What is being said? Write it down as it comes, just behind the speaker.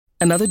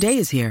Another day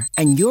is here,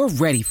 and you're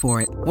ready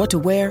for it. What to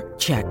wear?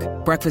 Check.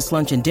 Breakfast,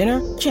 lunch, and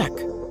dinner? Check.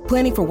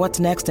 Planning for what's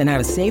next and how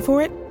to save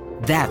for it?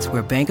 That's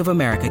where Bank of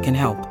America can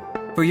help.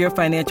 For your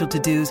financial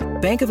to-dos,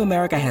 Bank of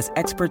America has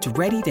experts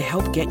ready to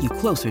help get you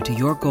closer to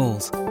your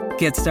goals.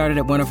 Get started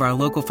at one of our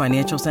local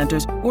financial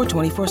centers or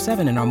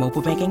 24/7 in our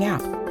mobile banking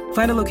app.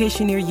 Find a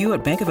location near you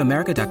at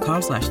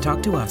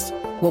bankofamerica.com/talktous.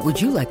 What would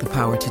you like the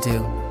power to do?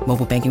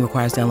 Mobile banking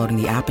requires downloading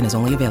the app and is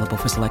only available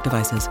for select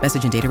devices.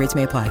 Message and data rates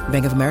may apply.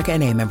 Bank of America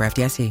N.A., member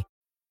FDIC.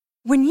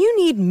 When you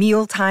need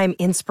mealtime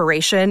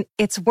inspiration,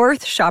 it's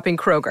worth shopping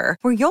Kroger,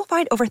 where you'll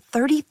find over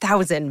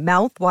 30,000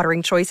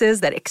 mouth-watering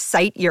choices that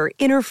excite your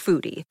inner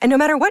foodie. And no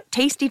matter what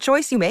tasty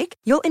choice you make,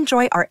 you'll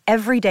enjoy our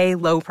everyday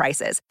low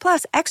prices,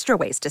 plus extra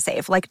ways to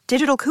save, like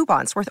digital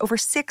coupons worth over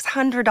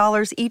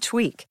 $600 each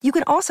week. You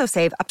can also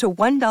save up to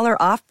 $1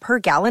 off per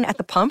gallon at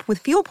the pump with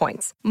fuel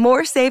points.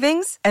 More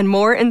savings and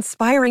more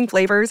inspiring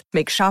flavors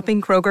make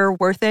shopping Kroger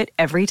worth it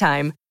every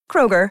time.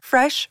 Kroger,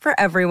 fresh for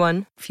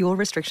everyone. Fuel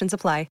restrictions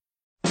apply.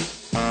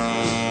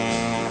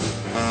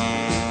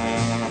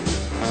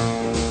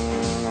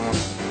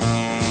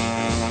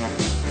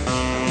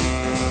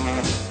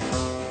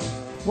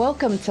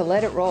 Welcome to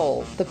Let It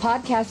Roll, the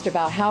podcast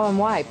about how and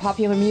why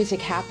popular music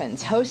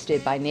happens,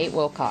 hosted by Nate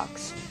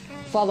Wilcox.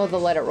 Follow the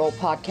Let It Roll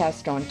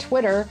podcast on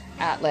Twitter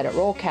at Let It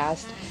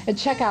Rollcast, and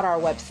check out our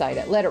website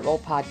at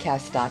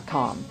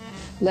letitrollpodcast.com.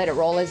 Let It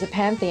Roll is a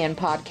Pantheon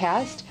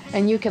podcast,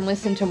 and you can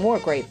listen to more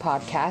great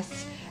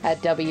podcasts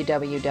at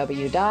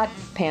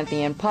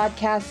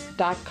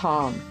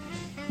www.pantheonpodcasts.com.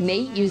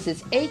 Nate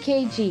uses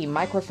AKG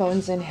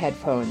microphones and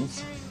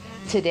headphones.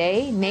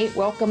 Today, Nate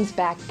welcomes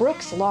back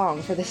Brooks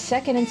Long for the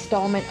second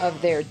installment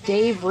of their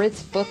Dave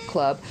Ritz book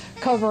club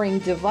covering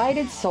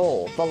Divided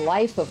Soul, the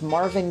life of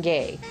Marvin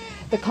Gaye.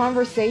 The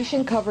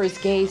conversation covers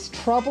Gaye's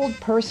troubled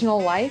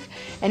personal life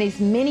and his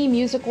many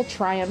musical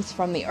triumphs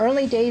from the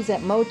early days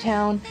at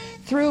Motown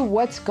through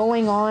What's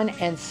Going On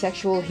and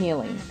Sexual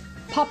Healing.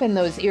 Pop in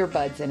those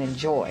earbuds and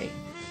enjoy.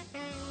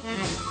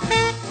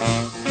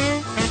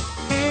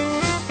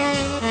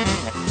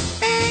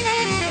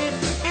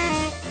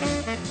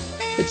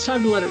 It's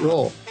time to let it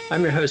roll.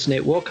 I'm your host,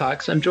 Nate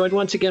Wilcox. I'm joined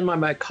once again by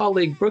my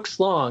colleague,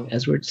 Brooks Long,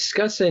 as we're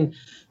discussing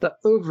the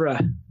oeuvre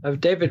of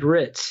David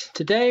Ritz.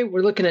 Today,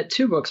 we're looking at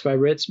two books by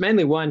Ritz,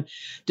 mainly one,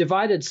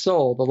 Divided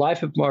Soul, The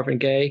Life of Marvin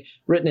Gaye,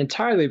 written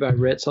entirely by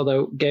Ritz,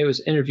 although Gaye was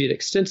interviewed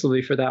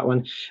extensively for that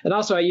one. And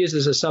also, I used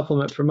as a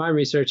supplement for my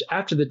research,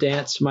 After the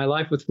Dance, My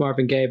Life with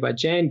Marvin Gaye by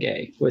Jan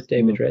Gaye, with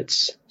David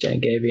Ritz, Jan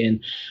Gaye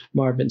being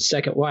Marvin's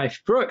second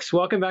wife. Brooks,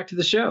 welcome back to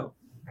the show.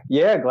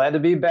 Yeah, glad to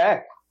be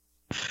back.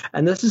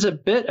 And this is a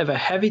bit of a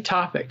heavy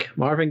topic.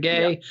 Marvin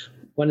Gaye,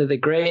 one of the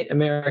great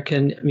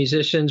American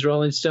musicians,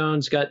 Rolling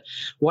Stones, got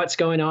What's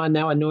Going On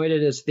now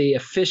anointed as the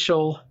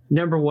official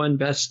 #1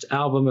 best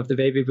album of the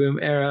baby boom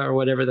era, or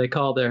whatever they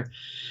call their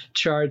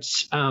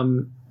charts.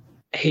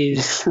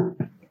 He's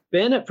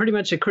been at pretty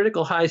much a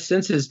critical high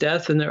since his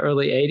death in the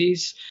early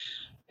 80s,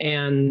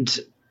 and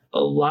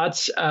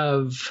lots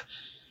of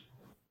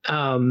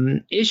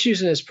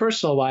issues in his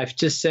personal life,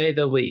 to say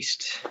the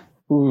least.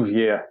 Ooh,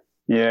 yeah.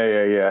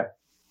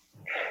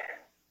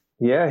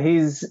 Yeah,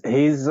 he's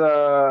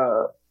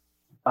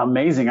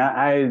amazing.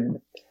 I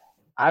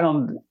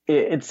don't.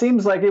 It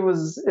seems like there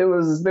was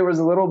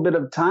a little bit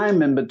of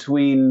time in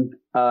between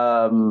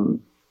Brother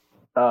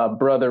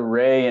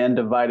Ray and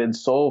Divided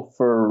Soul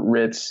for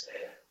Ritz,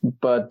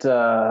 but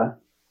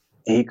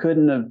he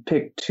couldn't have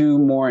picked two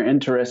more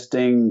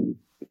interesting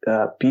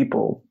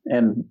people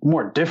and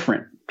more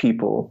different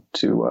people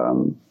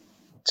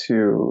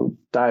to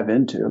dive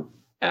into.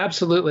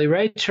 Absolutely.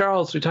 Ray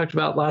Charles, we talked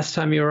about last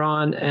time you were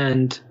on,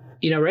 and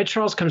Ray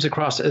Charles comes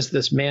across as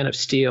this man of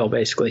steel,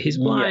 basically. He's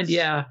blind,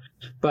 yes.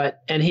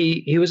 and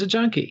he was a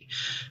junkie,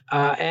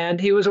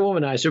 and he was a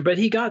womanizer, but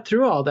he got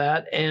through all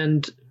that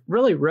and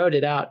really rode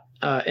it out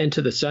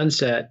into the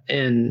sunset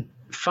in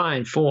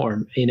fine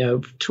form,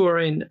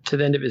 touring to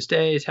the end of his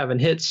days, having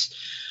hits,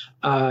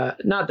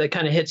 not the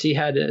kind of hits he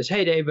had in his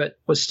heyday, but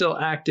was still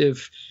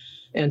active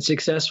and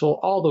successful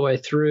all the way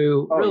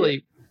through,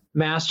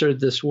 mastered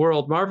this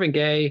world. Marvin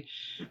Gaye,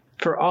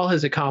 for all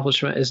his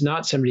accomplishment, is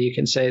not somebody you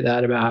can say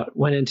that about.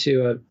 Went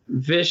into a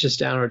vicious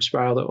downward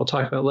spiral that we'll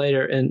talk about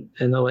later in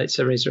the late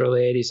 70s,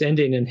 early 80s,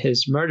 ending in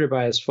his murder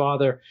by his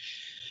father.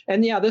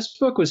 And this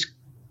book was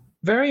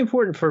very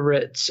important for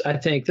Ritz, I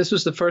think. This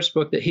was the first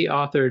book that he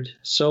authored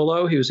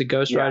solo. He was a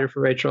ghostwriter for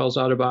Ray Charles'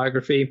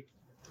 autobiography.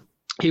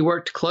 He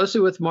worked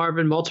closely with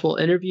Marvin, multiple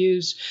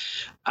interviews,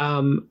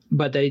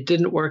 but they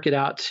didn't work it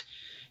out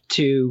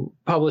to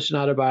publish an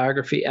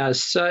autobiography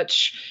as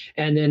such.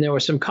 And then there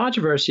was some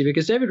controversy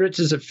because David Ritz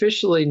is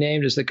officially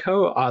named as the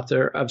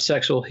co-author of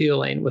Sexual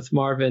Healing with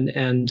Marvin,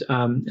 and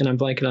I'm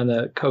blanking on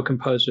the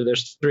co-composer.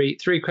 There's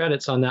three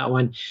credits on that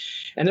one.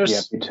 And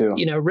there's,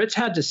 Ritz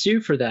had to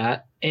sue for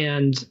that.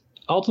 And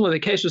ultimately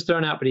the case was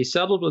thrown out, but he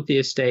settled with the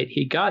estate.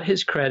 He got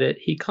his credit.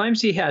 He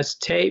claims he has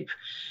tape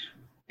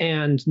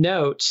and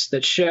notes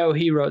that show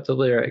he wrote the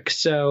lyrics.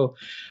 So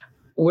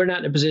we're not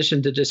in a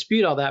position to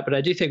dispute all that, but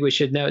I do think we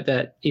should note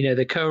that,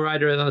 the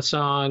co-writer of the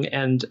song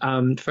and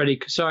Freddie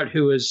Cussart,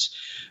 who was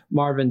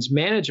Marvin's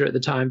manager at the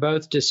time,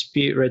 both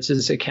dispute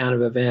Ritz's account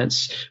of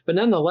events. But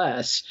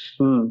nonetheless,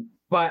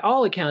 by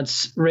all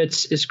accounts,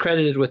 Ritz is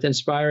credited with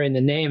inspiring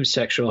the name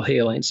Sexual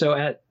Healing. So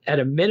at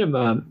a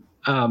minimum,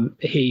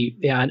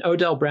 and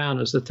Odell Brown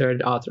was the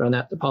third author on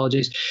that.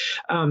 Apologies.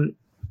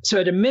 So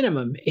at a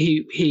minimum,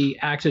 he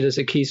acted as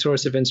a key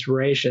source of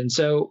inspiration.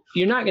 So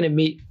you're not going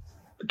to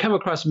come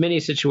across many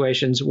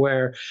situations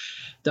where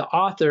the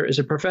author is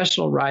a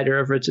professional writer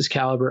of Ritz's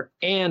caliber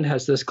and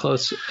has this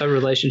close a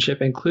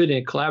relationship,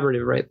 including a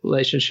collaborative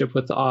relationship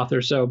with the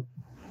author. So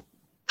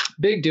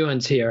big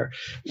doings here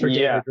for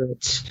David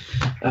Ritz.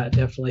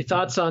 Definitely.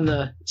 Thoughts on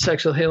the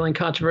Sexual Healing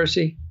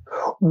controversy?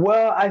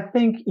 Well, I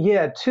think,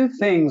 two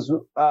things.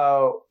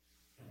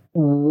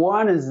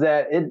 One is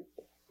that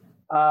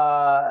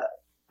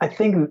I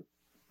think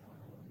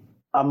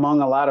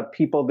among a lot of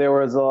people, there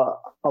was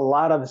a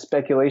lot of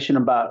speculation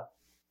about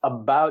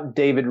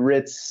David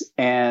Ritz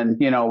and,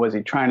 was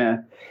he trying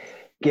to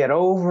get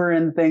over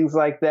and things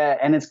like that.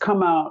 And it's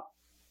come out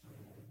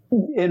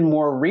in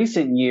more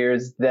recent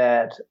years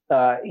that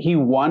he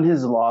won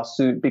his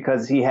lawsuit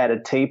because he had a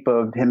tape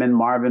of him and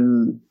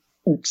Marvin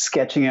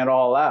sketching it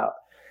all out.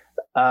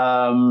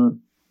 And,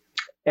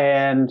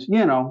 I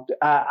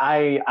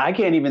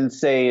can't even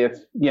say if,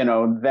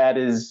 that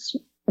is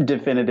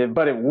definitive,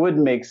 but it would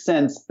make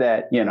sense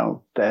that,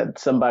 that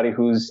somebody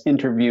who's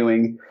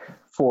interviewing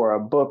for a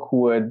book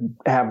would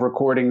have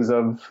recordings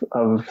of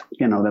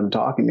them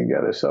talking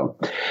together. So,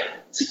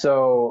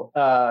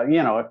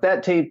 if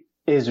that tape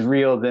is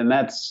real, then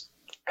that's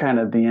kind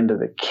of the end of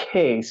the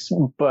case.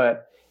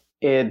 But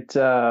there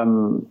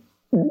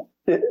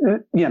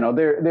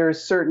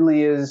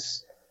certainly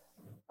is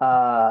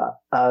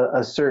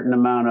a certain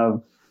amount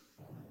of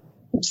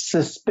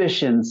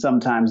suspicion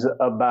sometimes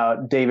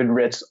about David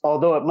Ritz,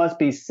 although it must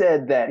be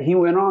said that he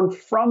went on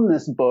from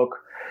this book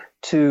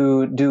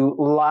to do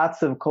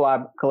lots of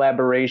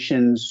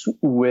collaborations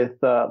with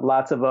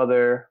lots of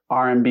other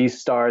R&B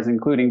stars,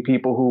 including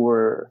people who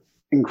were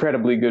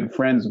incredibly good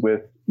friends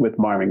with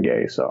Marvin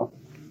Gaye. So,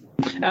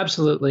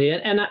 absolutely,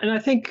 and I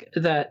think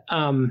that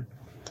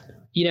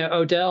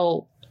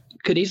Odell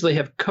could easily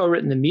have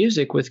co-written the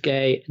music with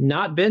Gaye,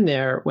 not been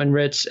there when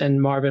Ritz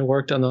and Marvin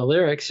worked on the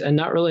lyrics, and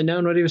not really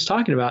known what he was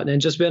talking about, and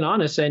just been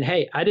honest, saying,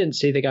 "Hey, I didn't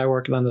see the guy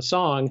working on the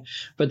song,"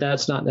 but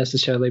that's not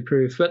necessarily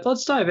proof. But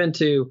let's dive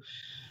into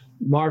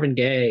Marvin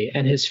Gaye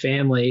and his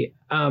family.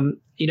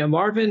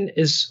 Marvin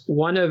is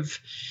one of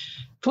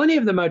plenty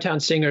of the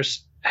Motown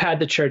singers had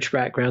the church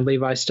background.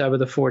 Levi Stubb of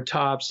the Four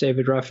Tops,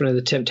 David Ruffin of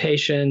the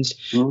Temptations,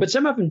 but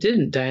some of them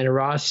didn't. Diana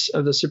Ross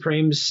of the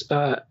Supremes,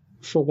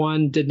 for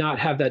one, did not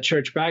have that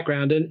church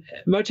background. And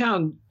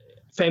Motown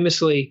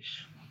famously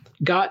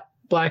got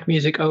black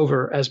music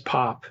over as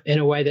pop in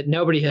a way that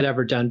nobody had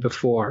ever done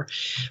before.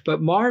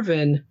 But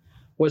Marvin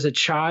was a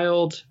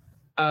child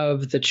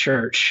of the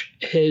church.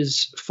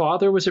 His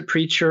father was a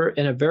preacher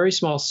in a very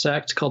small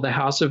sect called the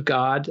House of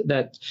God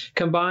that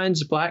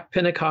combines black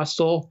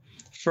Pentecostal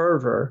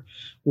fervor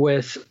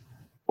with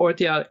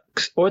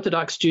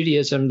Orthodox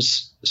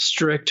Judaism's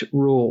strict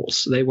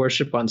rules. They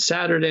worship on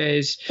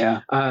Saturdays.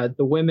 The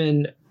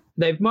women,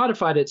 they've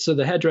modified it so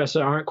the headdresses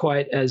aren't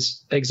quite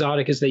as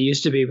exotic as they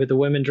used to be, but the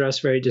women dress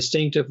very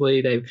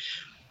distinctively. They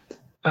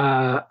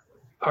are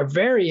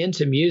very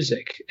into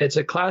music. It's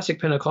a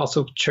classic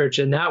Pentecostal church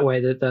in that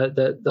way, that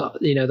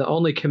the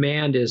only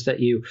command is that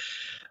you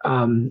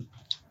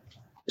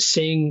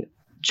sing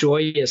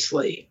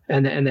joyously,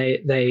 and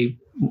they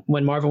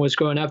when Marvin was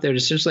growing up, they would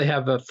essentially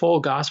have a full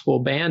gospel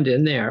band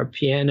in there,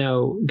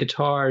 piano,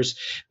 guitars,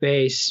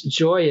 bass,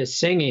 joyous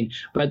singing.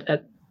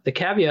 But the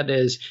caveat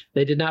is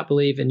they did not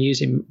believe in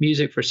using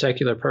music for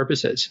secular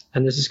purposes.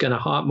 And this is going to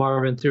haunt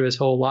Marvin through his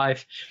whole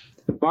life.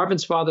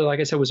 Marvin's father, like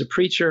I said, was a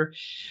preacher.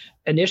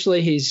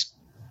 Initially, he's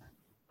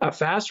a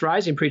fast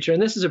rising preacher,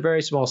 and this is a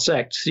very small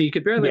sect, so you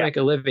could barely make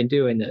a living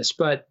doing this.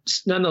 But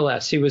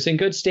nonetheless, he was in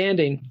good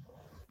standing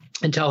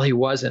until he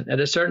wasn't. At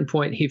a certain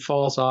point, he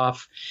falls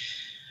off.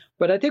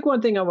 But I think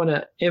one thing I want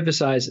to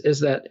emphasize is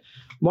that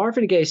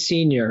Marvin Gaye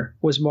Sr.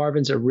 was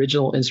Marvin's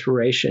original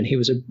inspiration. He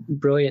was a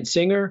brilliant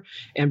singer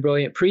and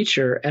brilliant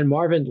preacher, and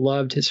Marvin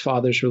loved his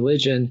father's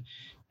religion.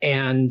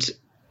 And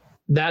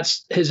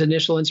that's his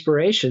initial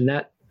inspiration,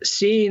 that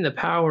seeing the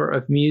power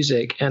of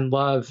music and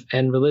love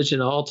and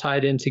religion all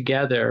tied in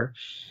together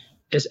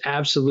is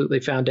absolutely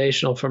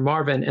foundational for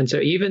Marvin. And so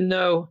even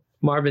though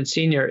Marvin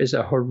Sr. is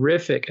a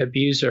horrific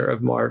abuser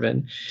of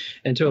Marvin,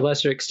 and to a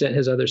lesser extent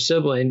his other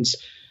siblings,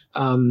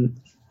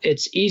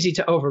 it's easy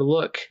to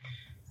overlook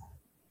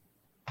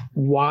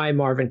why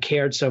Marvin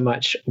cared so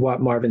much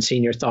what Marvin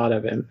Sr. thought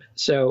of him.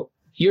 So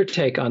your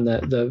take on the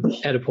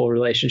Oedipal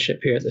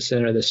relationship here at the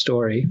center of the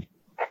story.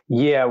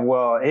 Yeah,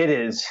 well, it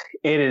is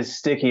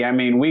sticky. I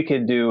mean, we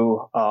could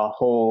do a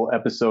whole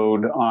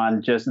episode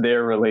on just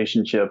their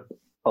relationship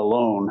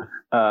alone.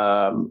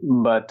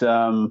 But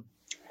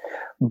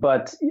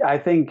I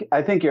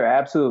think you're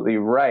absolutely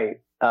right.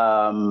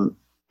 And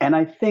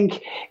I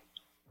think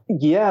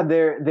Yeah,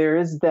 there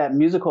is that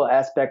musical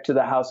aspect to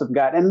the house of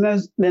God, and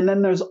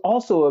then there's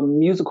also a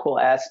musical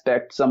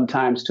aspect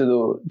sometimes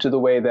to the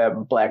way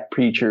that Black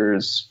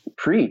preachers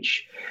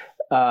preach,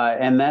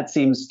 and that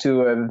seems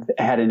to have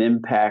had an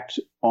impact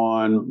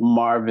on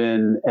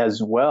Marvin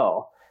as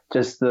well.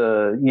 Just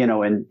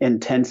the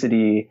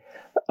intensity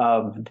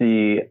of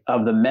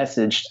the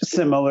message,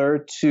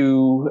 similar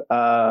to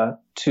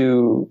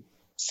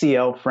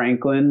C.L.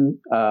 Franklin,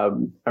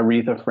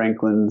 Aretha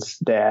Franklin's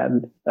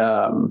dad.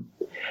 And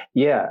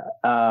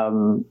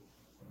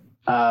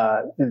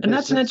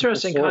that's an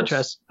interesting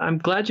contrast. I'm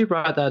glad you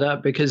brought that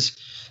up, because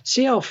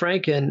C.L.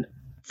 Franklin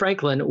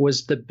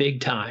was the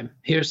big time.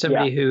 Here's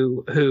somebody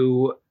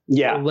who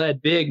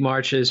led big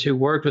marches, who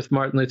worked with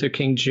Martin Luther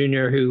King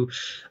Jr., who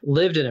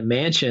lived in a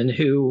mansion,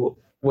 who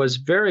was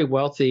very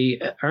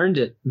wealthy, earned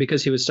it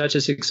because he was such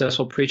a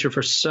successful preacher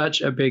for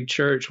such a big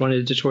church, one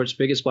of Detroit's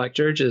biggest Black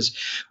churches.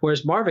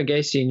 Whereas Marvin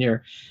Gaye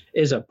Sr.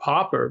 is a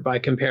pauper by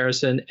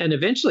comparison, and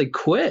eventually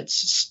quits,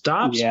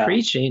 stops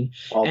preaching,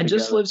 and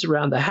just lives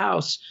around the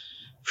house,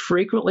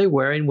 frequently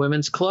wearing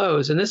women's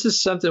clothes. And this is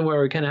something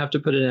where we kind of have to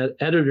put an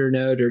editor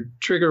note or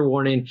trigger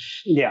warning.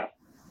 Yeah.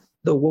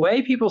 The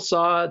way people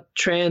saw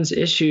trans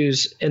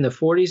issues in the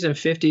 40s and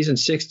 50s and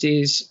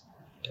 60s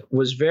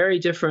was very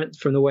different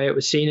from the way it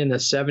was seen in the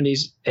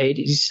 70s,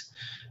 80s,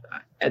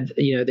 at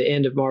the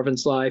end of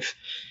Marvin's life,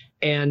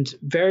 and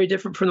very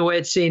different from the way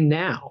it's seen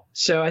now.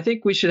 So I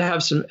think we should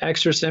have some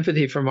extra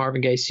sympathy for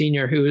Marvin Gaye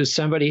Sr., who is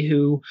somebody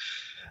who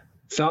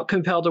felt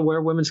compelled to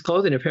wear women's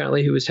clothing,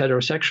 apparently, who was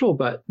heterosexual,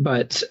 but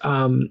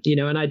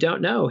and I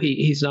don't know.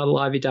 He's not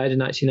alive. He died in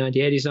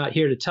 1998. He's not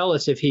here to tell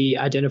us if he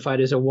identified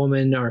as a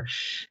woman or,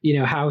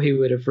 how he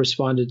would have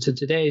responded to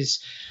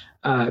today's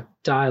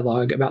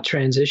dialogue about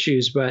trans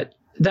issues. But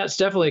that's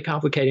definitely a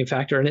complicating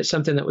factor. And it's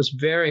something that was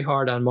very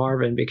hard on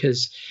Marvin,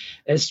 because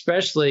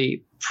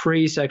especially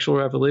pre-sexual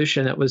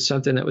revolution, it was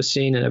something that was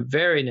seen in a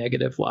very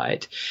negative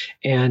light.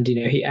 And,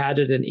 he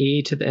added an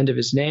E to the end of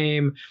his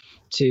name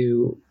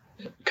to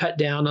cut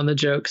down on the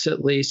jokes,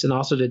 at least, and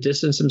also to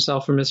distance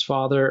himself from his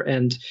father.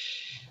 And,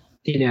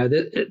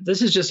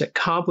 this is just a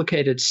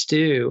complicated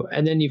stew.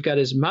 And then you've got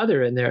his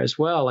mother in there as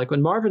well. Like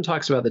when Marvin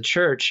talks about the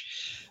church,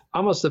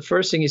 almost the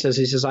first thing he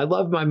says, I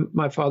love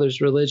my father's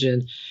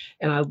religion,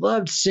 and I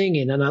loved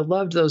singing, and I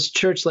loved those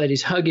church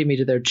ladies hugging me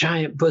to their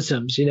giant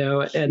bosoms,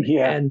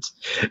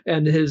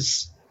 and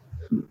his,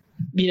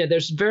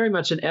 there's very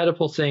much an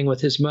Oedipal thing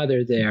with his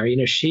mother there.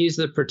 She's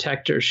the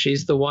protector.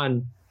 She's the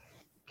one.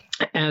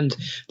 And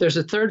there's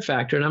a third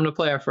factor, and I'm going to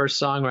play our first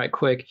song right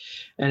quick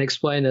and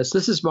explain this.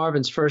 This is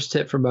Marvin's first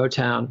hit for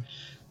Motown,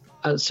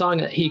 a song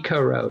that he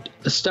co-wrote,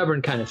 A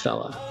Stubborn Kind of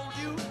Fella.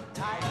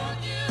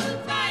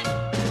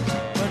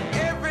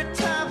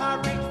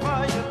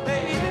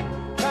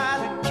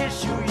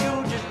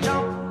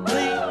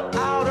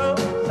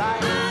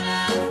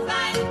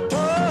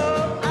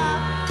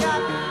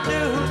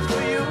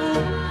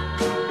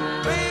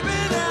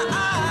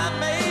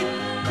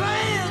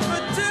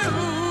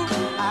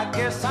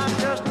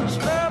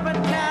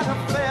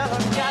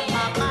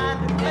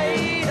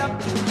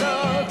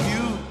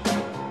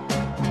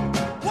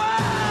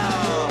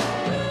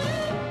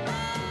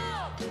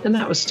 And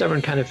that was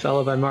Stubborn Kind of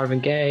Fella by Marvin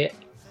Gaye.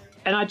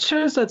 And I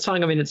chose that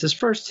song. I mean, it's his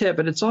first hit,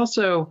 but it's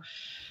also,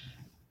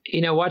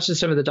 watching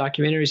some of the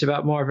documentaries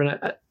about Marvin,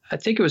 I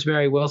think it was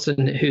Mary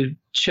Wilson who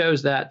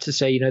chose that to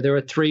say, there were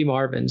three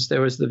Marvins.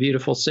 There was the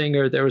beautiful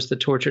singer, there was the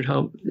tortured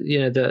home,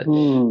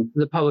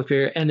 the public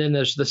figure, and then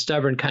there's the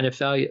stubborn kind of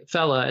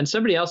fella. And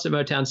somebody else at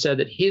Motown said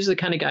that he's the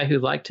kind of guy who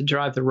liked to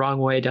drive the wrong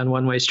way down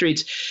one-way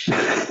streets.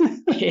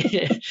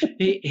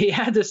 He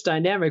had this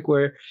dynamic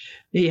where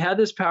he had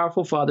this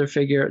powerful father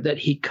figure that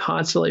he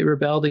constantly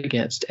rebelled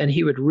against, and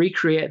he would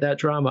recreate that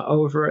drama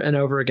over and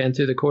over again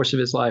through the course of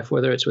his life,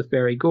 whether it's with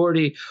Berry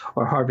Gordy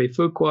or Harvey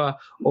Fuqua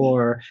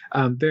or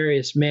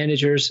various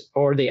managers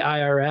or the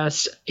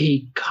IRS.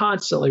 He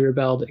constantly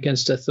rebelled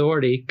against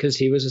authority because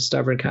he was a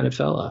stubborn kind of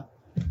fella.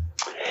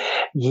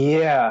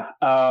 Yeah,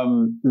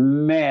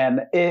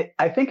 man,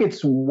 I think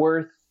it's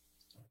worth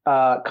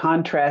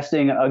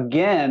contrasting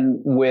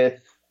again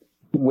with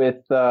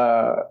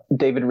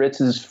David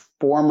Ritz's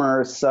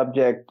former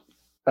subject,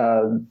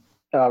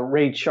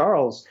 Ray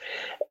Charles.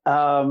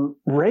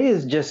 Ray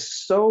is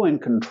just so in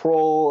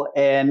control,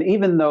 and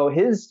even though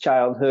his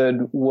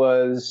childhood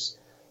was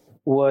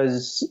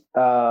in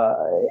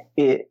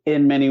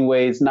many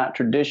ways not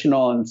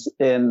traditional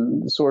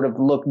and sort of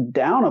looked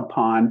down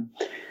upon,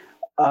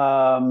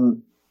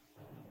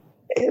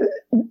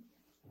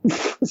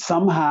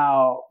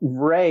 somehow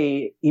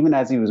Ray, even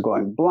as he was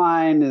going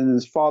blind and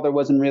his father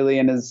wasn't really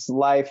in his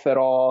life at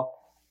all,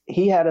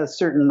 he had a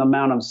certain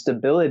amount of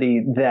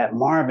stability that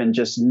Marvin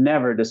just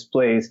never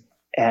displays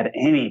at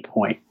any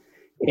point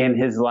in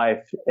his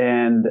life.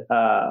 And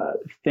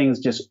things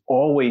just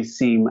always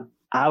seem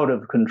out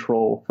of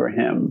control for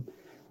him.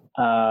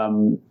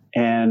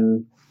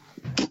 And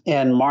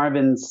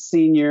Marvin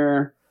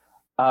Sr.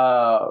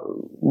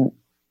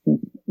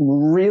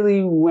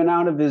 really went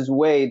out of his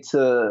way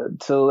to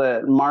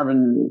let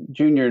Marvin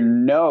Jr.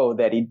 know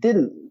that he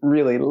didn't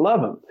really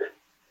love him.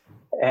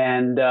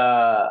 And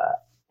I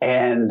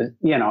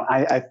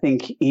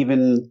think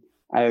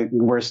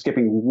we're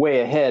skipping way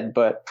ahead,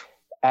 but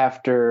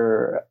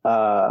after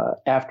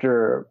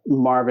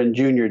Marvin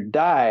Jr.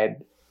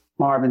 died,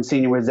 Marvin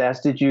Sr. was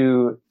asked, did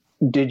you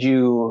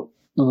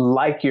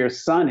like your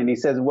son? And he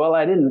says, well,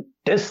 I didn't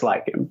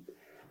dislike him.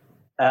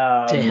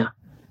 Damn.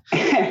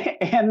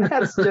 And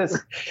that's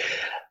just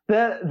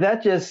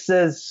that just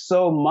says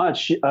so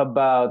much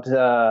about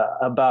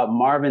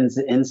Marvin's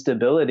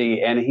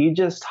instability, and he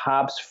just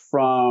hops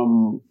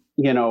from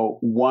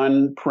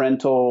one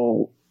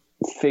parental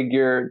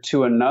figure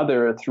to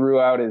another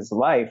throughout his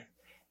life,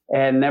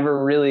 and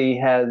never really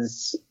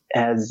has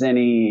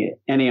any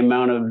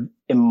amount of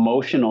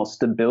emotional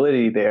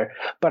stability there.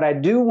 But I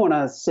do want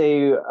to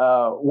say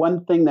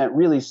one thing that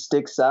really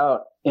sticks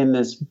out in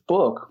this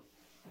book,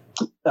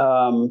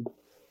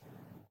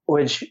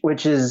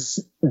 which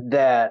is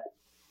that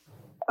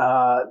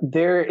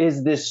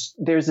there's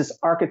this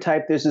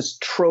archetype, there's this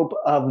trope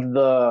of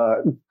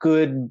the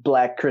good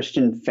Black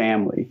Christian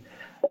family,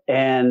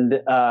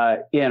 and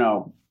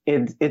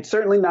it's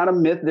certainly not a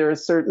myth. There are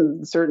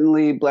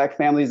certainly Black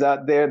families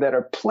out there that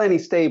are plenty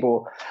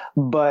stable,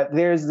 but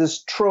there's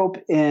this trope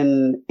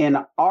in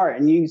art,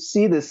 and you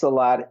see this a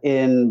lot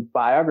in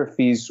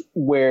biographies,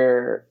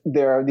 where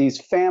there are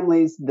these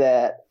families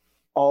that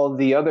all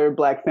the other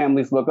Black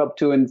families look up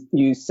to, and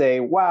you say,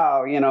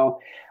 wow,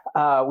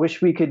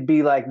 wish we could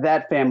be like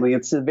that family.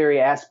 It's a very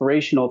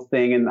aspirational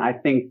thing, and I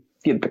think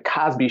the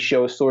Cosby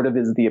Show sort of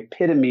is the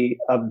epitome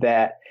of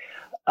that.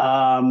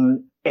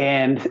 And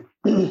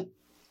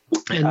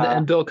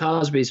Bill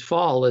Cosby's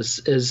fall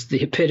is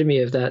the epitome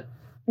of that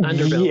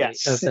underbelly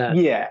of that.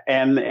 Yeah,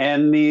 and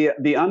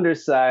the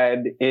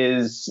underside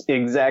is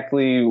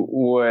exactly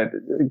what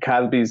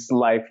Cosby's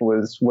life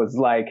was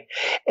like,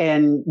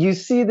 and you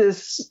see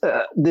this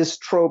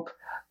trope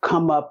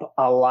come up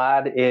a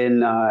lot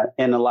in a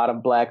lot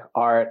of Black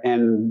art,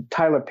 and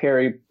Tyler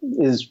Perry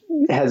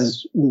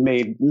has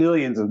made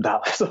millions of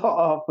dollars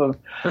off of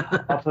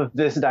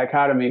this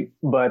dichotomy,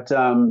 but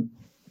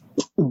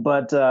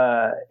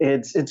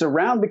it's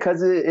around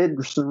because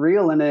it's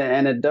real,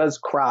 and it does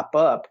crop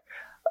up.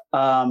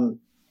 And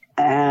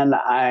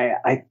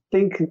I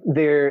think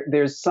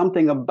there's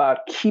something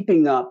about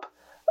keeping up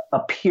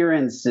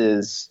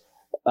appearances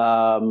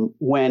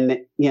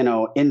when,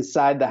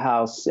 inside the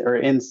house or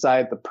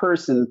inside the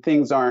person,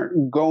 things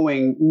aren't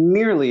going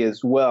nearly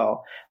as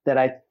well, that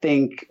I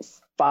think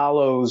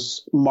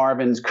follows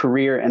Marvin's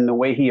career and the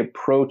way he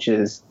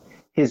approaches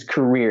his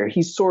career.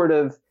 He's sort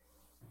of,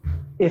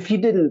 if he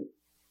didn't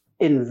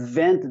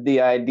invent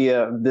the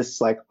idea of this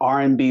like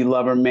R&B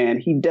lover man,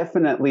 he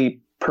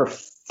definitely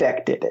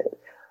perfected it.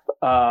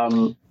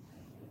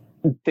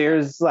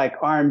 There's like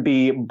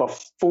R&B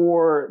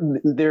before,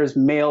 there's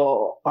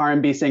male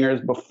R&B singers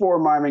before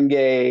Marvin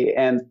Gaye,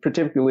 and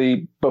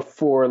particularly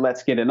before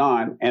Let's Get It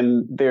On,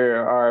 and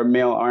there are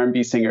male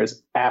R&B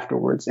singers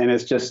afterwards, and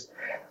it's just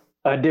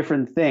a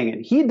different thing.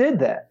 And he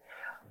did that,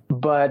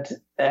 but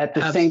at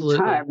the Absolutely.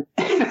 same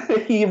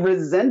time, he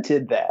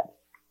resented that.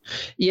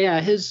 Yeah,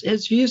 his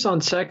views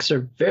on sex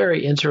are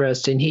very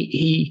interesting.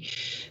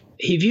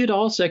 He viewed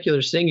all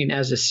secular singing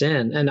as a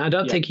sin, and I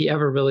don't think he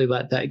ever really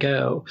let that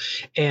go.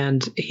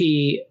 And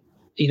he,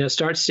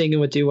 starts singing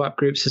with doo-wop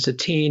groups as a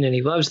teen, and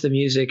he loves the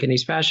music and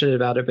he's passionate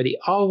about it, but he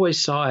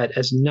always saw it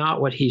as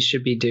not what he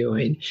should be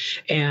doing.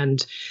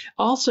 And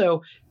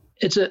also,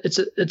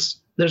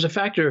 there's a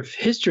factor of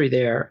history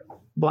there.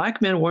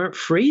 Black men weren't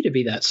free to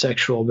be that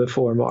sexual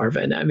before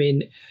Marvin. I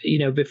mean,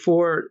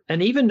 before,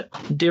 and even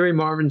during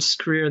Marvin's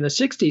career in the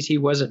 60s, he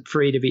wasn't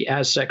free to be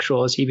as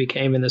sexual as he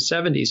became in the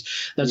 70s.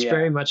 That's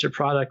very much a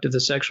product of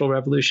the sexual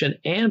revolution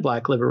and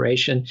Black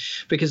liberation,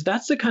 because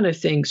that's the kind of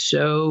thing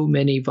so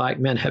many Black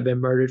men have been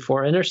murdered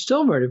for and are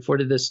still murdered for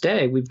to this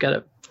day. We've got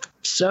a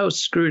so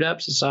screwed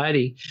up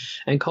society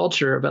and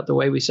culture about the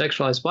way we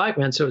sexualize Black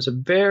men. So it's a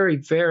very,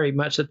 very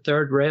much a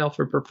third rail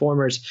for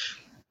performers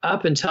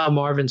up until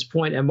Marvin's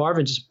point, and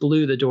Marvin just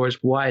blew the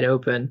doors wide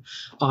open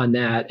on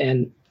that.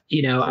 And,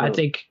 I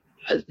think,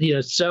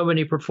 so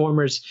many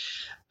performers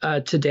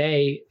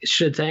today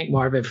should thank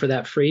Marvin for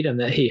that freedom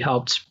that he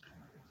helped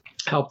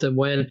them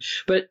win.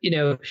 But,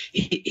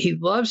 he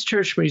loves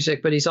church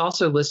music, but he's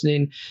also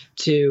listening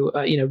to,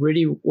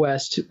 Rudy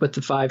West with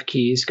the Five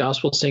Keys,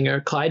 gospel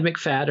singer, Clyde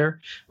McPhatter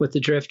with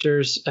the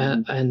Drifters,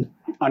 and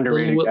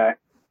underrated guy.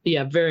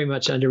 Yeah, very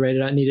much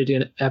underrated. I need to do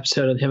an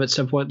episode on him at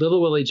some point.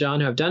 Little Willie John,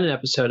 who I've done an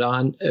episode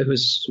on,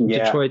 who's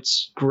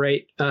Detroit's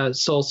great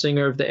soul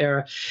singer of the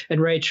era,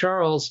 and Ray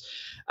Charles.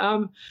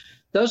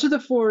 Those are the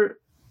four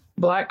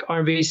Black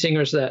R&B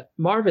singers that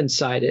Marvin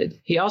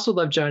cited. He also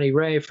loved Johnny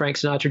Ray, Frank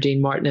Sinatra,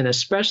 Dean Martin, and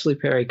especially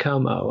Perry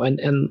Como.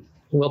 And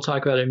we'll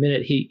talk about it in a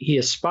minute. He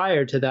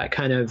aspired to that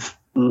kind of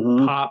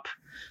pop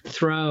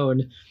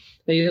throne.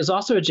 He was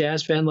also a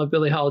jazz fan, loved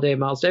Billie Holiday and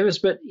Miles Davis.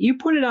 But you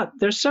pointed out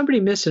there's somebody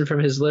missing from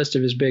his list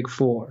of his big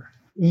four.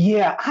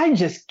 Yeah, I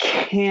just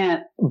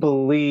can't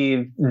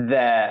believe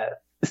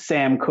that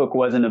Sam Cooke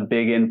wasn't a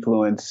big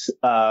influence.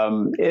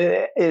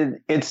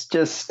 It's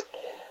just,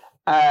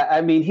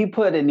 I mean, he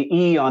put an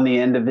E on the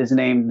end of his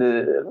name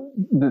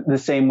the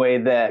same way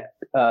that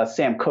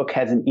Sam Cooke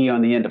has an E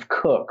on the end of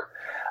Cook.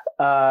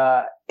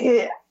 I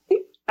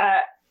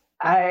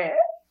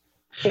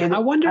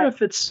wonder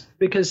if it's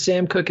because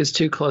Sam Cooke is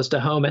too close to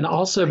home, and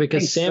also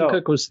because Sam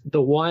Cooke was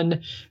the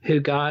one who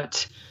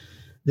got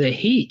the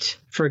heat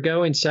for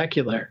going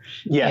secular.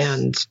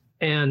 Yes.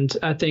 And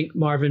I think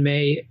Marvin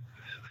Gaye,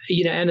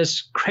 you know, and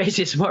as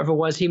crazy as Marvin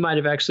was, he might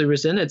have actually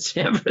resented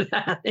Sam for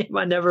that. He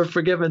might never have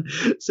forgiven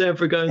Sam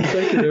for going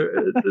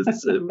secular.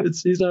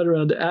 He's not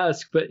around to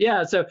ask, but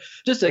yeah. So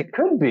it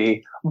could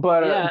be,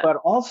 but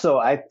also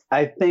I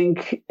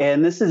think,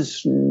 and this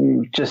is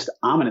just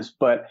ominous,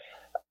 but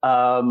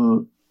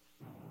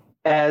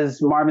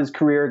as Marvin's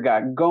career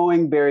got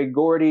going, Berry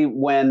Gordy,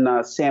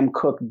 when Sam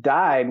Cooke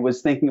died,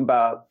 was thinking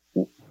about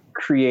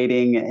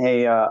creating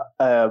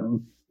a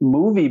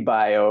movie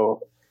bio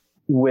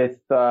with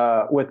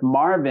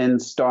Marvin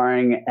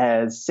starring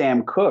as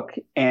Sam Cooke,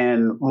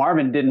 and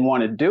Marvin didn't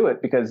want to do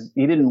it because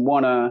he didn't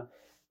want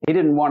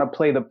to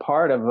play the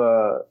part of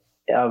a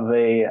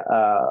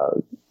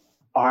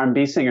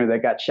R&B singer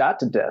that got shot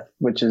to death,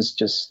 which is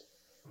just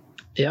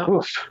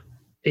oof.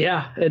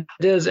 Yeah, it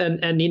is.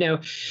 And you know,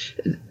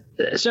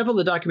 several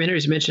of the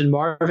documentaries mentioned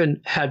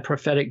Marvin had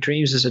prophetic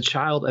dreams as a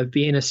child of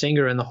being a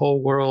singer and the whole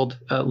world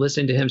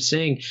listening to him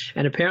sing.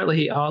 And apparently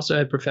he also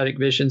had prophetic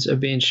visions of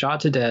being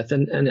shot to death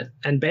and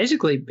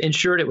basically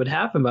ensured it would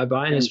happen by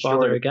buying his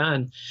father a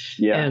gun.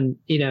 Yeah. And,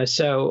 you know,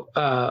 so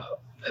the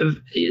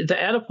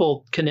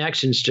Oedipal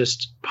connections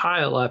just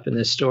pile up in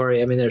this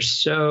story. I mean, there's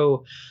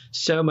so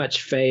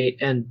much fate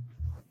and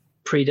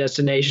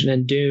predestination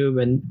and doom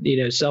and,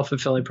 you know,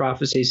 self-fulfilling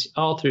prophecies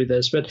all through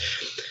this. But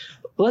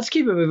let's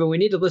keep it moving. We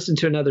need to listen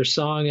to another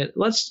song. And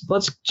let's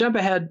jump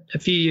ahead a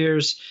few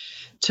years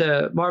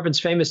to Marvin's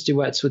famous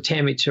duets with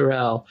Tammy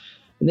Terrell.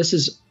 And this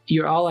is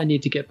You're All I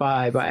Need to Get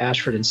By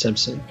Ashford and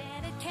Simpson.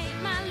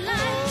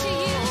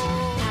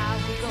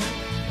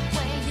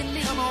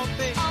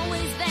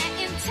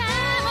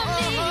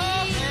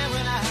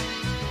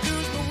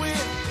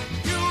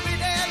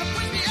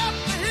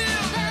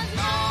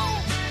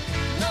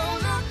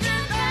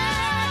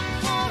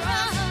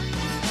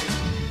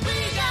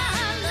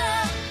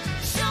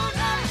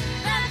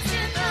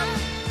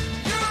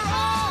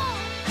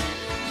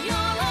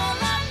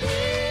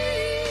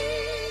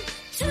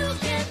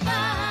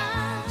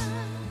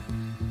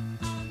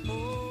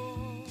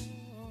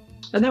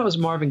 And that was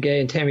Marvin Gaye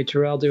and Tammy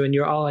Terrell doing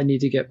You're All I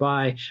Need to Get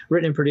By,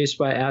 written and produced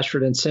by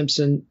Ashford and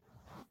Simpson.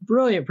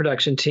 Brilliant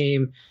production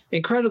team,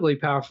 incredibly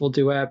powerful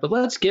duet. But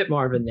let's get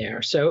Marvin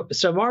there. So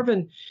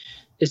Marvin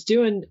is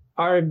doing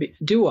R&B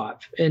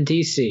doo-wop in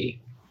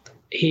D.C.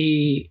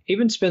 He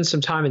even spends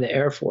some time in the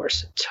Air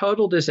Force.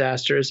 Total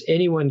disaster, as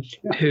anyone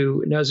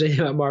who knows anything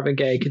about Marvin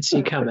Gaye could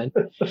see coming.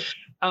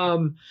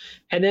 And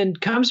then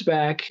comes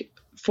back,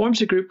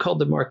 forms a group called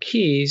the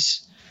Marquis.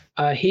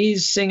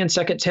 He's singing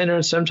second tenor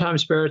and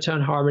sometimes baritone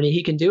harmony.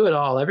 He can do it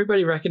all.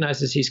 Everybody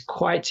recognizes he's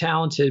quite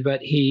talented,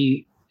 but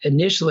he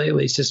initially, at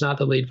least, is not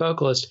the lead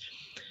vocalist.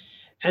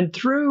 And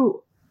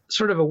through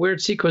sort of a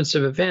weird sequence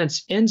of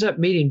events, ends up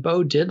meeting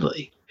Bo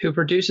Diddley, who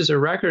produces a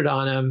record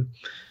on him.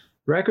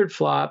 Record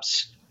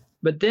flops.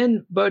 But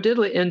then Bo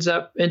Diddley ends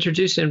up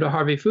introducing him to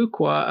Harvey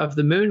Fuqua of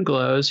the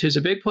Moonglows, who's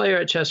a big player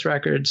at Chess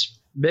Records,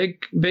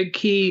 big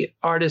key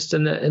artist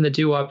in the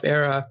doo-wop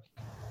era.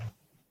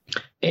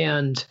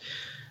 And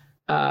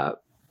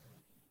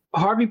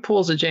Harvey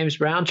pulls a James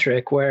Brown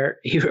trick where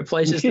he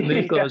replaces the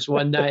Moonglows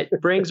one night,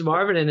 brings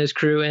Marvin and his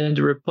crew in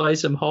to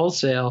replace them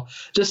wholesale.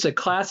 Just a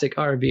classic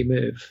R&B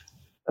move.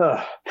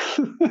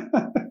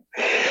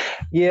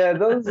 Yeah,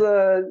 those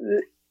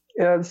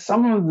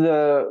some of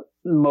the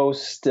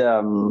most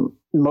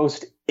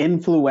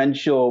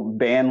influential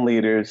band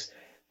leaders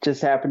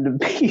just happen to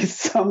be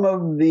some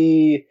of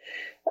the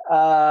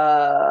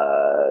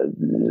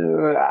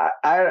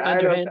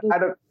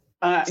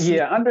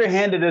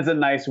underhanded is a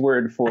nice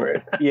word for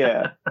it.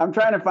 Yeah. I'm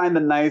trying to find the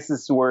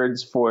nicest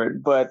words for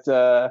it, but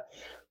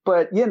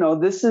you know,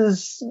 this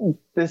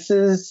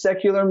is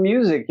secular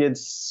music.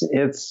 It's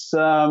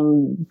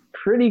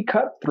pretty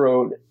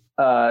cutthroat,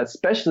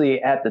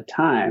 especially at the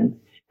time.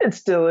 It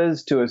still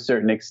is to a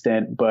certain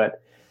extent,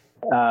 but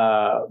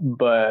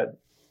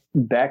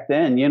back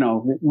then, you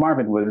know,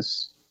 Marvin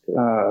was,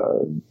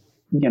 you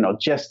know,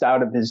 just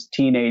out of his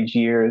teenage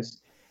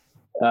years.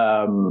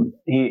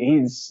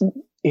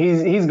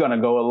 He's going to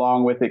go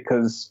along with it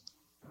because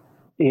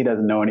he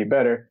doesn't know any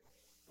better.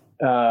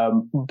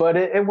 But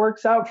it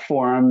works out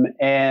for him.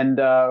 And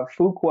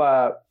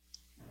Fuqua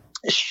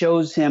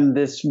shows him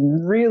this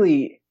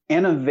really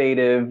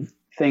innovative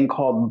thing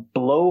called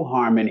blow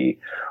harmony,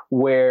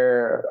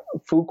 where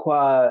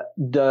Fuqua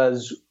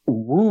does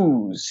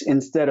woos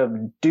instead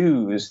of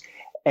doos.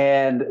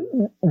 And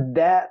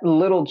that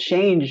little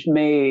change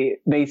may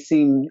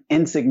seem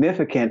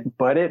insignificant,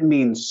 but it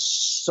means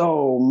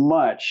so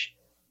much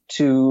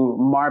to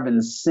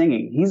Marvin's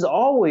singing. He's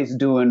always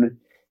doing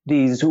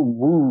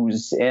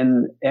woos,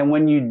 and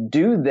when you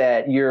do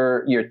that,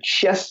 your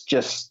chest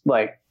just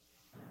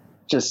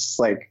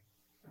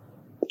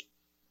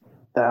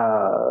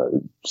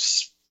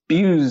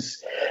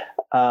spews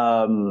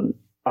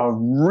a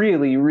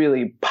really,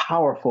 really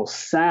powerful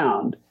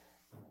sound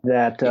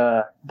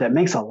that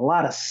makes a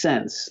lot of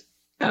sense.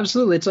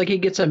 Absolutely. It's like he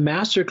gets a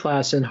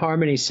masterclass in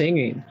harmony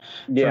singing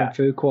from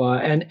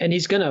Fuqua. And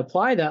he's going to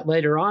apply that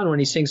later on when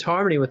he sings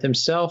harmony with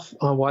himself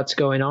on what's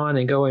going on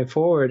and going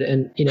forward.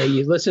 And,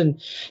 you listen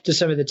to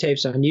some of the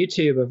tapes on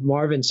YouTube of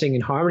Marvin singing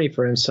harmony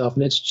for himself,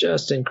 and it's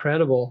just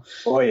incredible.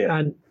 Oh,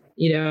 yeah.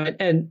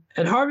 And,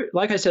 and Harvey,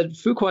 like I said,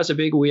 Fuqua's a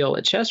big wheel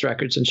at Chess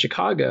Records in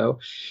Chicago.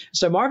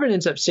 So Marvin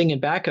ends up singing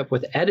backup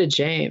with Etta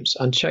James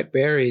on Chuck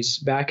Berry's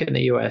Back in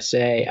the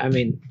USA. I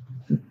mean,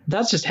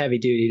 that's just heavy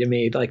duty to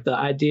me. Like the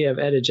idea of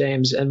Etta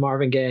James and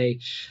Marvin Gaye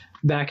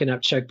backing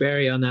up Chuck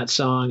Berry on that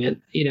song.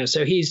 And,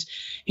 so he's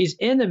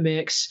in the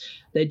mix.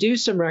 They do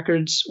some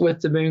records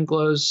with the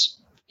Moonglows,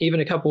 even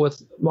a couple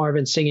with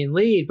Marvin singing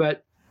lead,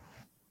 but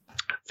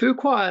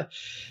Fuqua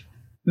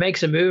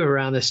makes a move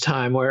around this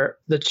time where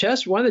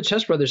one of the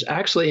Chess brothers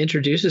actually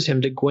introduces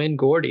him to Gwen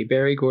Gordy,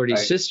 Berry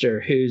Gordy's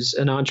sister, who's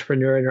an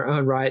entrepreneur in her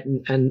own right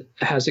and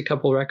has a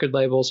couple record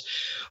labels.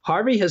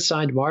 Harvey has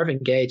signed Marvin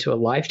Gaye to a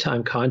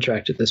lifetime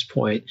contract at this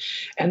point,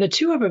 and the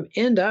two of them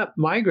end up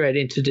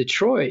migrating to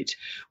Detroit,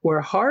 where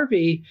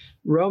Harvey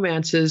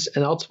romances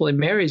and ultimately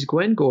marries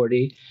Gwen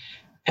Gordy,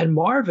 and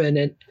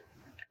Marvin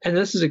and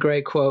this is a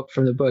great quote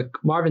from the book.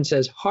 Marvin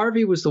says,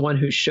 Harvey was the one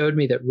who showed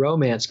me that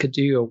romance could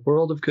do you a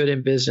world of good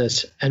in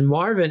business. And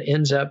Marvin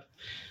ends up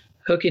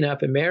hooking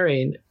up and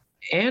marrying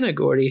Anna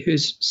Gordy,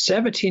 who's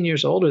 17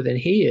 years older than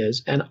he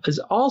is, and is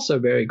also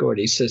Berry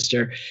Gordy's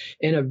sister,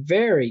 in a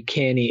very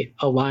canny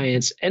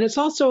alliance. And it's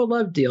also a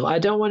love deal. I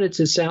don't want it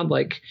to sound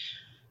like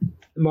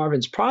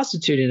Marvin's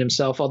prostituting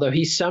himself, although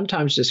he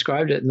sometimes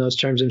described it in those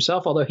terms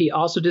himself, although he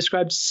also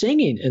described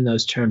singing in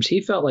those terms.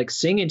 He felt like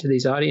singing to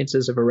these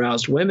audiences of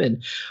aroused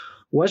women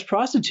was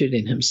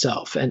prostituting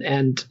himself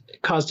and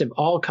caused him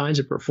all kinds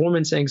of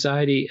performance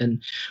anxiety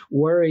and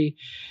worry.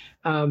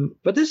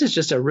 But this is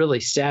just a really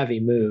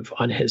savvy move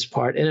on his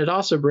part. And it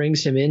also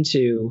brings him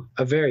into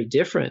a very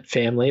different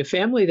family, a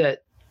family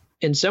that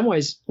in some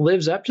ways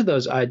lives up to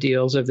those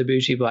ideals of the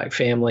bougie black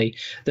family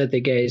that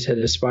the Gays had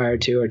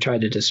aspired to or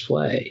tried to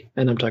display.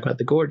 And I'm talking about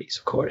the Gordys,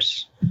 of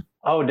course.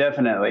 Oh,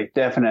 definitely.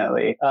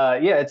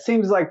 It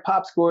seems like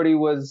Pops Gordy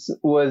was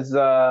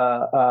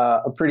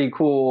a pretty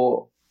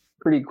cool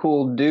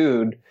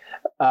dude.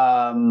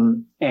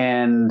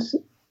 And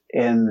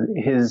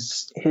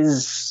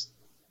his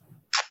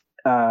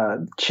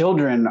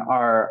children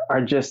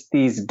are just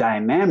these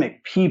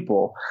dynamic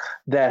people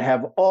that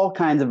have all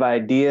kinds of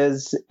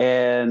ideas,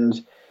 and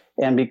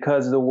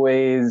because of the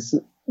ways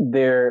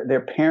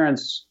their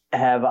parents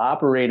have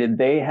operated,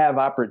 they have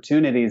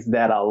opportunities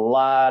that a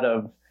lot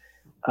of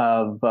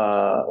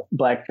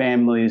black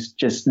families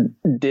just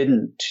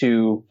didn't,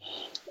 to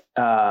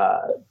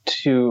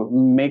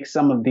make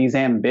some of these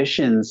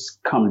ambitions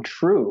come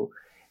true.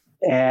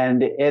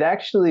 And it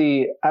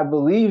actually, I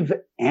believe,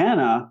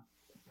 Anna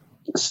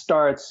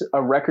starts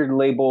a record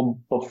label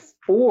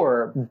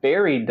before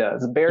Berry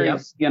does.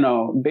 Berry's,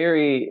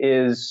 Berry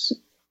is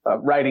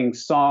writing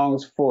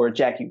songs for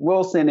Jackie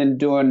Wilson and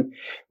doing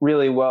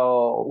really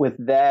well with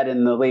that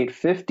in the late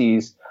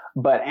 50s.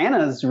 But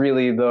Anna's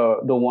really the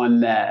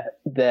one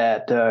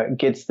that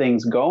gets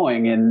things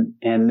going, and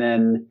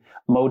then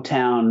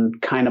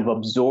Motown kind of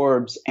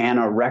absorbs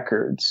Anna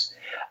Records.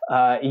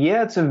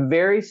 It's a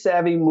very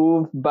savvy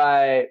move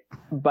by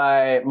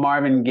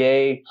Marvin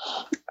Gaye.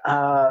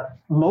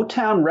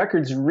 Motown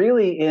Records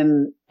really,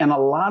 in a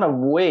lot of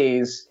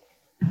ways,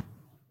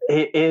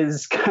 it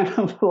is kind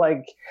of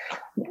like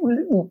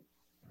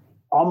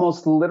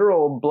almost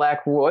literal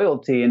black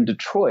royalty in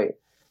Detroit.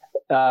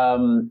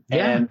 And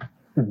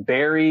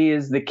Berry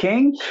is the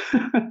king,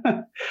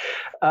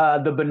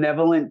 the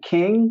benevolent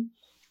king,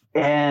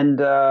 and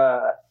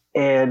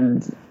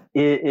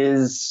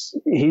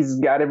he's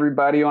got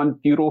everybody on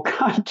feudal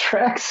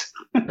contracts.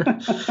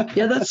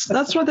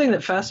 That's one thing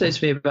that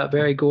fascinates me about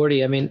Berry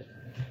Gordy. I mean,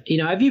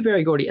 I view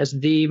Berry Gordy as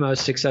the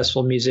most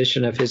successful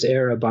musician of his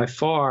era by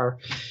far.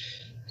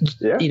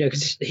 Yeah.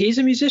 Because he's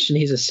a musician,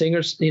 he's a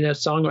singer,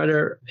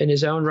 songwriter in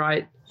his own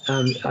right.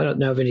 I don't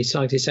know of any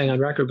songs he sang on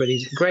record, but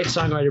he's a great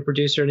songwriter,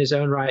 producer in his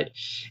own right,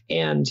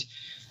 and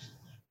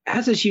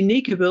has this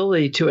unique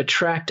ability to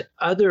attract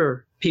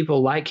other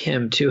people like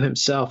him to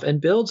himself,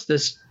 and builds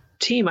this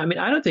team. I mean,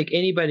 I don't think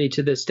anybody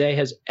to this day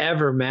has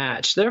ever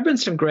matched. There have been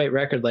some great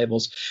record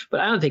labels,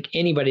 but I don't think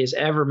anybody has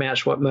ever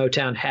matched what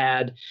Motown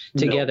had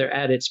together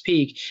at its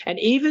peak. And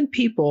even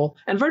people,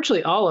 and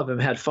virtually all of them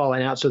had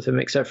falling outs with him,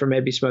 except for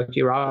maybe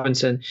Smokey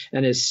Robinson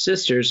and his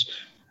sisters.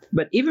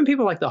 But even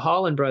people like the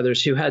Holland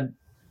brothers, who had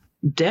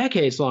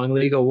decades-long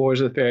legal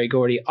wars with Berry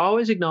Gordy,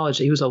 always acknowledged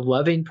that he was a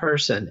loving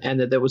person and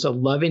that there was a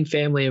loving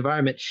family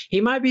environment. He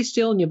might be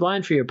stealing you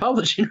blind for your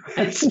publishing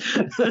rights,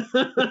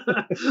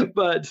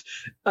 but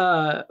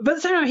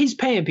somehow he's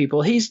paying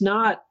people. He's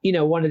not,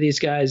 one of these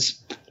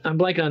guys. I'm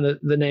blanking on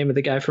the name of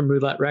the guy from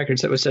Roulette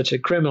Records that was such a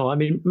criminal. I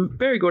mean,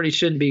 Berry Gordy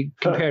shouldn't be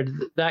compared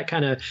to that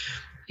kind of,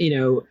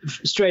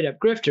 straight up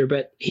grifter,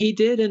 but he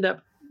did end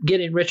up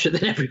getting richer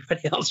than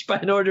everybody else by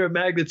an order of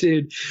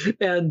magnitude.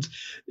 And,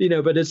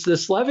 but it's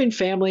this loving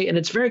family and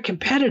it's very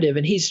competitive.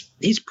 And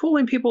he's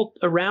pulling people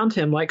around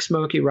him like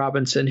Smokey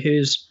Robinson,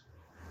 who's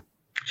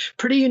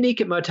pretty unique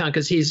at Motown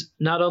because he's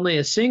not only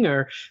a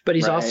singer, but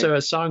he's also a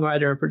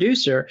songwriter and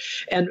producer.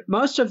 And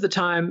most of the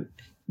time,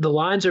 the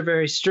lines are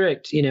very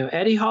strict.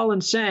 Eddie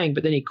Holland sang,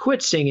 but then he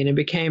quit singing and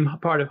became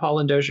part of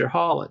Holland Dozier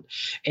Holland.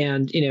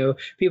 And,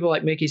 people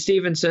like Mickey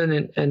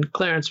Stevenson and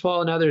Clarence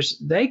Paul and others,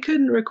 they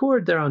couldn't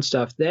record their own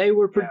stuff. They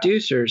were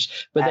producers,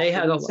 but Ashford they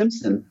had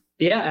Simpson.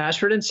 Yeah,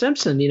 Ashford and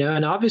Simpson,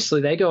 and obviously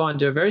they go on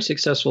to a very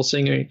successful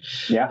singing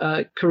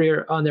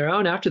career on their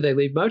own after they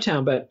leave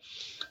Motown. But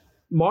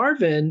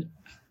Marvin,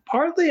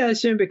 partly I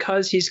assume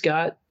because he's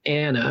got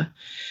Anna,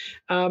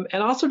 and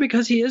also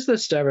because he is the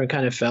stubborn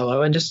kind of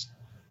fellow, and just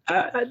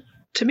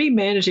to me,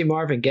 managing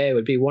Marvin Gaye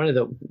would be one of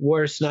the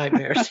worst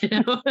nightmares.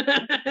 And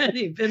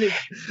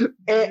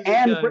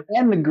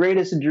the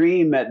greatest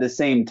dream at the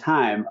same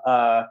time.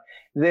 I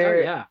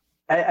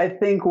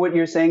think what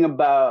you're saying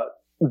about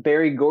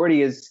Berry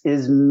Gordy is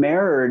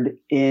mirrored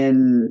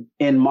in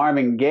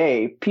Marvin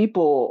Gaye.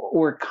 People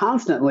were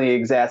constantly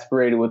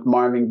exasperated with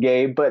Marvin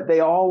Gaye, but they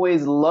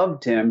always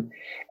loved him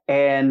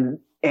and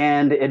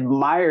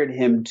admired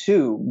him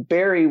too.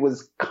 Berry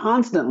was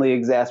constantly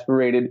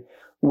exasperated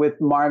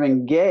with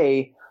Marvin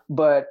Gaye,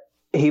 but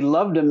he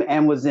loved him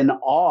and was in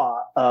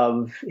awe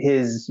of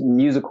his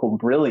musical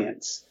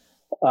brilliance.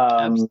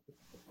 And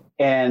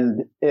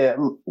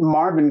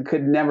Marvin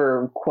could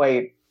never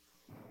quite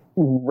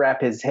wrap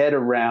his head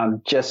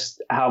around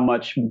just how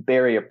much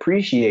Berry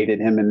appreciated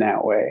him in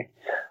that way.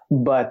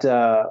 But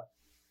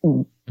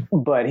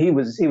he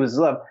was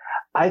loved.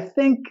 I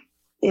think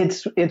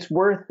it's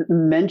worth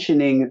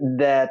mentioning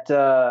that,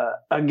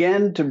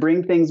 again, to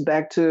bring things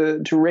back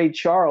to Ray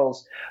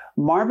Charles,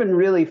 Marvin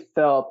really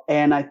felt,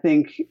 and I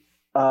think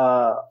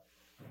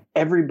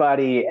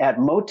everybody at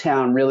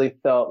Motown really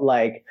felt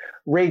like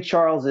Ray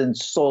Charles had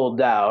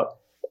sold out,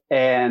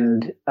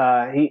 and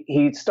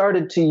he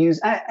started to use,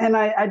 and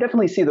I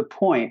definitely see the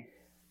point.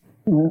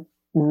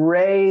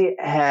 Ray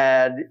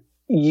had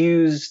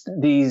used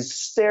these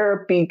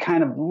syrupy,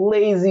 kind of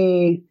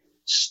lazy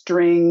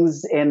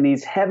strings and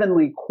these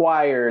heavenly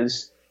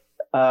choirs.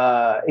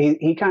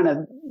 He kind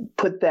of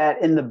put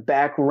that in the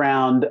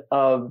background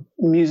of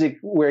music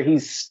where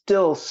he's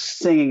still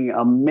singing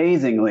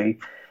amazingly,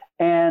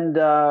 and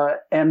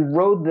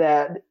rode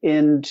that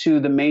into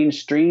the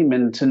mainstream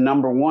and to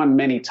number one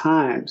many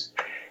times.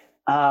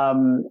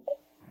 Marvin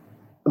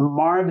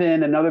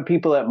and other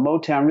people at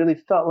Motown really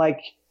felt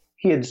like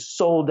he had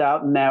sold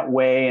out in that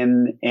way,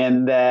 and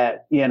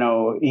that,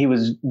 he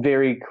was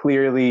very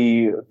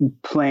clearly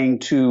playing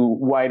to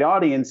white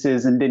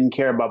audiences and didn't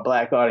care about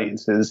black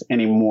audiences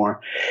anymore.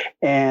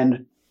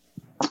 And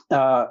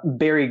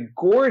Berry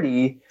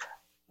Gordy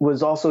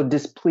was also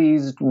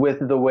displeased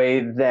with the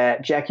way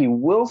that Jackie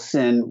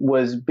Wilson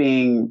was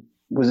being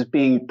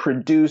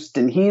produced,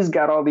 and he's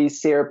got all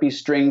these syrupy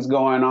strings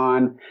going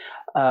on,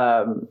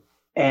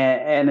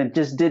 and it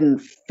just didn't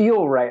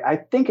feel right.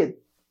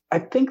 I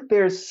think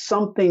there's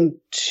something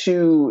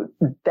to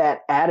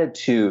that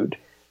attitude,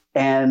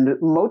 and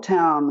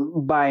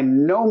Motown by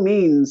no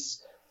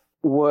means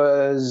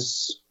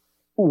was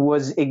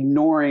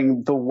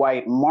ignoring the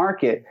white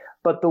market,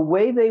 but the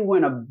way they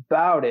went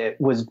about it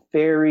was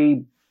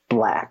very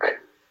black.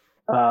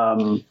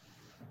 I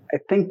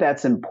think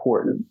that's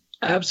important.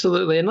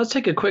 Absolutely. And let's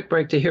take a quick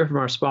break to hear from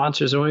our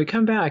sponsors. And when we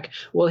come back,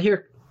 we'll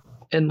hear,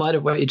 in light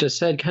of what you just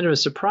said, kind of a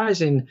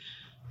surprising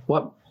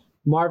what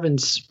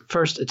Marvin's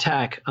first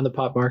attack on the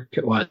pop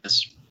market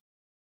was.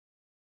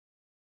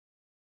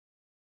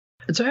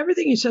 And so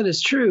everything you said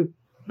is true,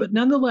 but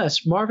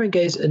nonetheless, Marvin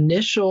Gaye's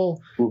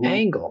initial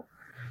angle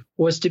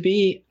was to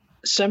be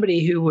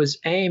somebody who was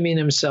aiming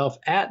himself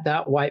at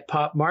that white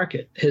pop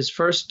market. His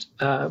first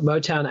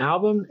Motown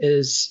album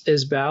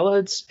is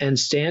ballads and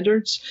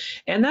standards.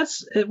 And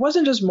it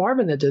wasn't just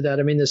Marvin that did that.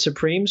 I mean, the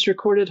Supremes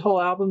recorded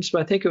whole albums, but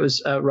I think it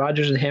was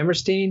Rodgers and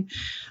Hammerstein.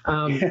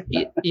 They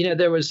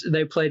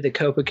played the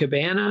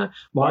Copacabana.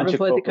 Marvin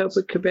played the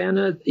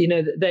Copacabana.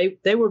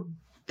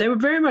 They were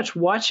very much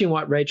watching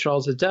what Ray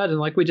Charles had done. And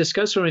like we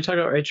discussed when we talked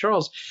about Ray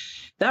Charles,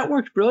 that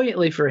worked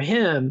brilliantly for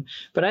him,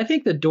 but I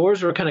think the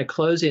doors were kind of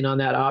closing on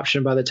that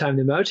option by the time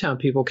the Motown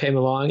people came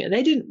along, and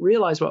they didn't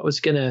realize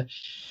that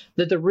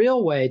the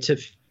real way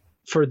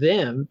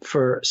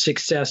for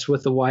success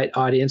with the white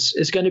audience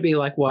is going to be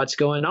like what's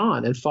going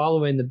on and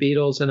following the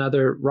Beatles and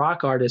other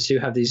rock artists who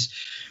have these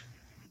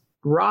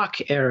rock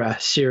era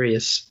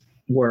serious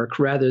work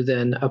rather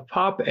than a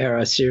pop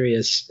era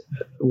serious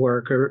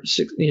work,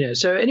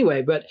 so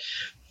anyway, but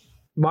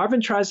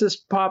Marvin tries this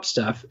pop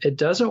stuff. It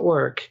doesn't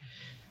work.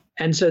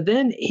 And so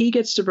then he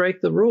gets to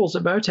break the rules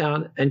at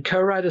Motown and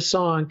co-write a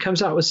song,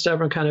 comes out with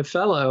Stubborn Kind of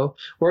Fellow,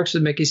 works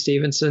with Mickey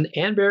Stevenson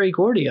and Berry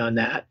Gordy on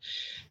that.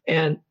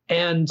 And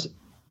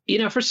you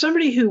know, for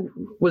somebody who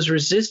was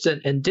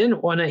resistant and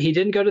he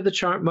didn't go to the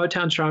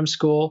Motown Charm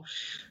School.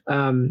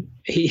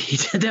 He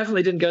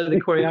definitely didn't go to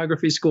the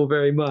choreography school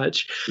very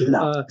much.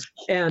 No.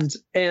 And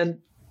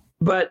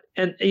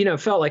you know,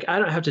 felt like I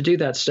don't have to do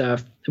that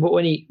stuff.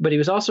 But he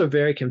was also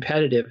very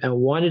competitive and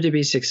wanted to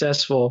be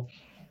successful.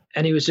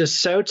 And he was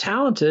just so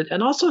talented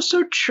and also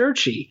so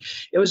churchy.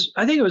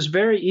 I think it was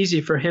very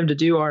easy for him to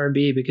do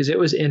R&B because it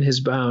was in his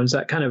bones.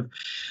 That kind of,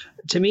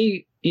 to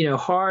me, you know,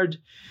 hard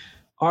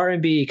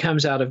R&B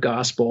comes out of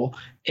gospel,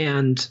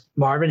 and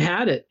Marvin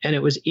had it, and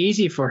it was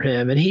easy for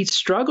him. And he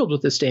struggled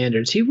with the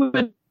standards. He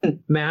wouldn't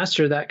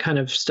master that kind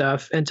of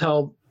stuff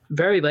until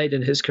very late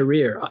in his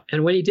career.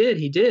 And when he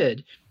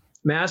did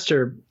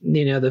master,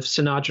 you know, the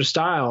Sinatra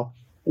style.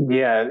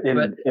 Yeah,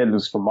 it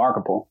was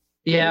remarkable.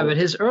 Yeah, but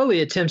his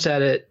early attempts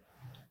at it,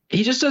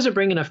 he just doesn't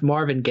bring enough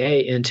Marvin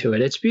Gaye into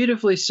it. It's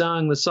beautifully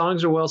sung. The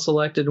songs are well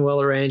selected and well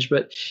arranged,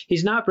 but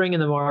he's not bringing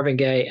the Marvin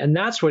Gaye, and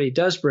that's what he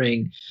does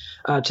bring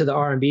to the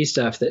R&B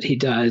stuff that he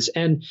does.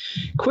 And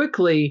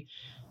quickly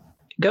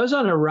goes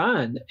on a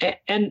run.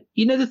 And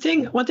you know,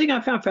 one thing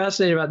I found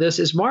fascinating about this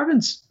is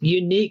Marvin's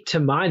unique to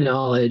my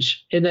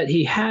knowledge in that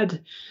he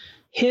had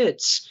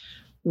hits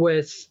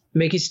with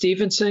Mickey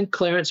Stevenson,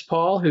 Clarence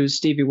Paul, who's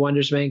Stevie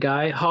Wonder's main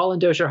guy, Holland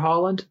Dozier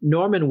Holland,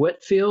 Norman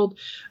Whitfield,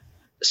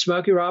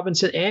 Smokey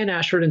Robinson, and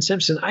Ashford and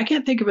Simpson. I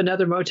can't think of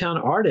another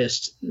Motown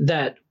artist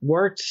that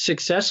worked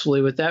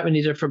successfully with that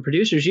many different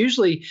producers.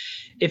 Usually,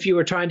 if you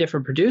were trying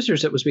different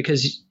producers, it was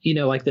because, you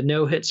know, like the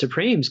no-hit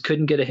Supremes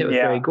couldn't get a hit with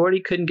Berry Gordy,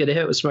 couldn't get a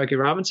hit with Smokey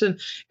Robinson,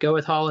 go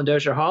with Holland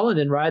Dozier Holland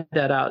and ride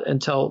that out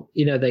until,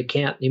 you know, they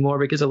can't anymore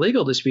because of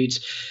legal disputes.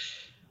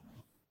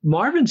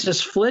 Marvin's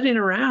just flitting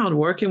around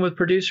working with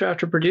producer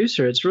after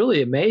producer. It's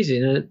really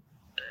amazing, and it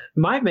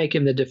might make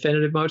him the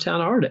definitive Motown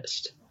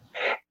artist.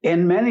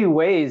 In many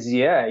ways,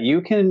 yeah, you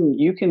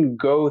can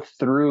go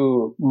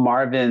through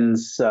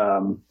Marvin's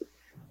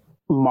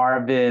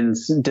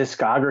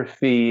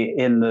discography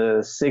in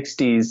the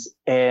 60s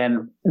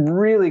and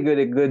really get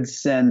a good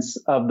sense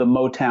of the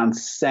Motown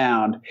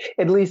sound,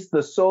 at least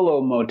the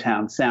solo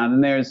Motown sound.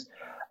 And there's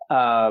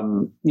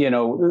you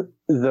know,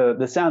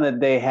 the sound that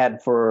they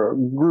had for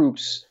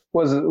groups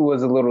was a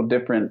little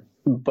different.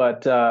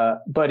 But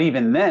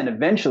even then,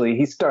 eventually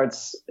he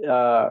starts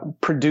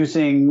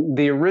producing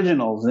the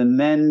originals, and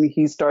then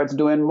he starts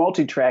doing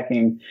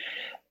multi-tracking,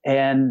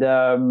 and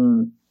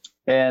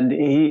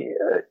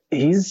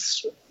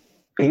he's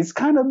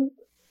kind of,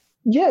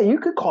 yeah, you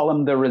could call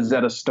him the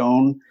Rosetta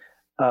Stone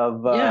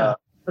of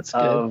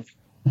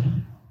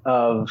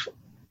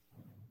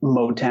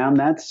Motown.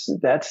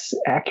 That's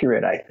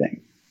accurate, I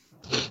think.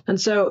 And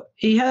so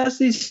he has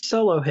these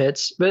solo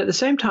hits, but at the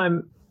same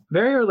time,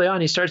 very early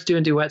on, he starts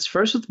doing duets,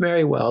 first with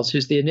Mary Wells,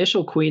 who's the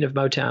initial queen of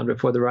Motown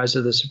before the rise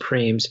of the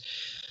Supremes.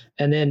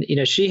 And then, you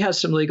know, she has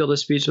some legal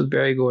disputes with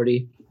Berry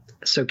Gordy.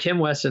 So Kim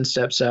Weston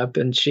steps up,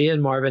 and she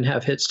and Marvin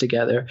have hits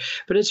together.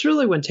 But it's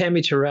really when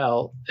Tammy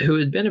Terrell, who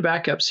had been a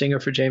backup singer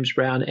for James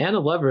Brown and a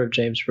lover of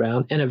James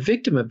Brown and a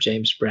victim of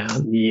James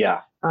Brown,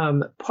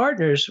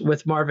 partners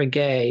with Marvin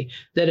Gaye,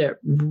 that it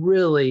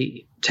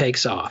really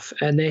takes off.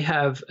 And they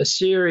have a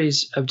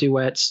series of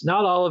duets,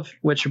 not all of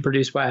which are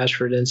produced by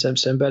Ashford and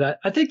Simpson, but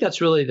I think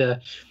that's really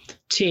the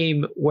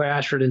team where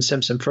Ashford and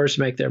Simpson first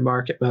make their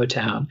mark at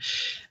Motown.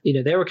 You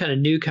know, they were kind of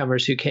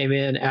newcomers who came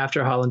in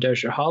after Holland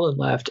Dozier Holland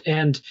left.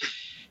 And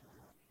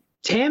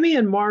Tammy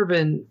and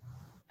Marvin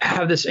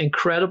have this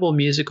incredible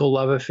musical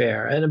love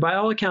affair. And by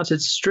all accounts,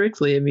 it's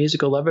strictly a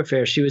musical love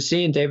affair. She was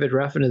seeing David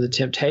Ruffin of the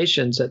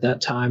Temptations at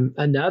that time,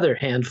 another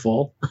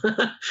handful.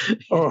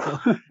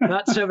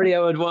 Not somebody I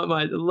would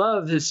want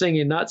love his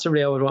singing, not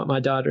somebody I would want my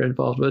daughter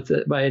involved with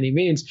it by any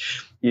means.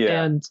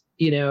 Yeah. And,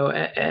 you know,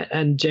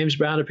 and James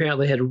Brown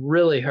apparently had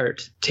really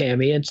hurt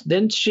Tammy. And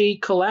then she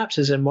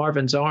collapses in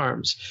Marvin's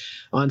arms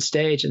on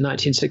stage in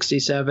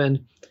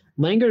 1967,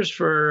 lingers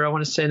for, I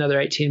want to say,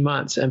 another 18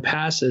 months and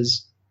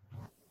passes.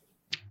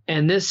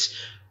 And this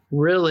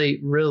really,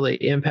 really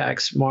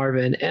impacts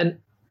Marvin. And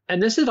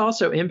this had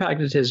also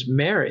impacted his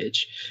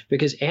marriage,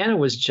 because Anna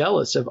was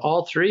jealous of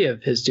all three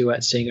of his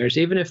duet singers,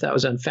 even if that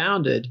was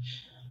unfounded.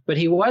 But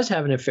he was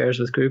having affairs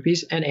with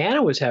groupies, and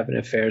Anna was having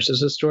affairs.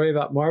 There's a story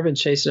about Marvin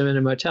chasing him in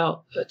a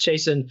motel,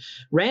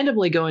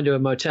 randomly going to a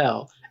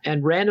motel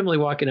and randomly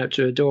walking up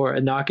to a door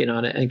and knocking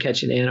on it and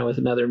catching Anna with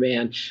another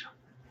man.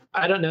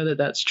 I don't know that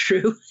that's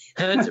true.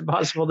 It's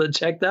impossible to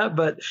check that,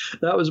 but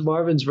that was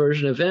Marvin's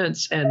version of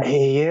events. And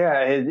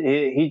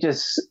he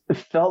just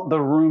felt the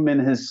room in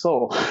his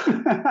soul.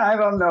 I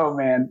don't know,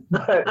 man.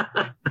 But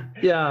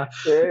yeah,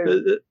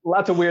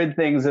 lots of weird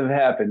things have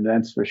happened.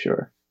 That's for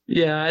sure.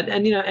 Yeah,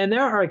 and you know, and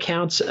there are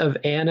accounts of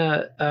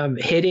Anna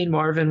hitting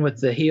Marvin with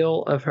the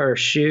heel of her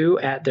shoe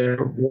at their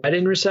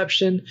wedding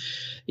reception.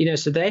 You know,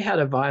 so they had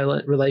a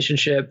violent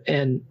relationship,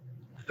 and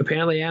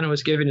apparently Anna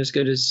was giving as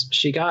good as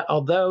she got,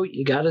 although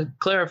you got to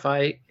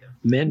clarify,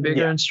 men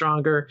bigger and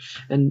stronger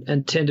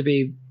and tend to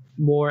be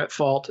more at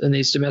fault in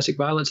these domestic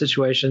violence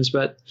situations,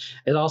 but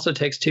it also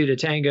takes two to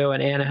tango.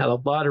 And Anna had a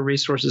lot of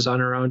resources on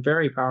her own,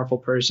 very powerful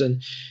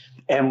person.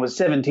 And was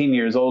 17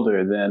 years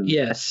older than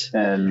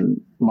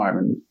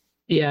Marvin.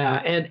 Yeah,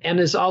 and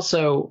is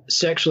also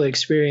sexually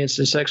experienced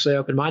and sexually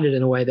open-minded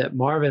in a way that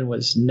Marvin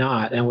was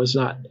not and was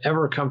not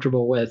ever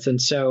comfortable with. And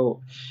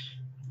so,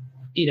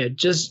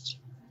 just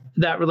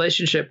that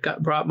relationship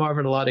brought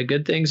Marvin a lot of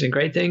good things and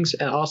great things,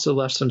 and also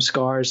left some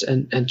scars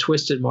and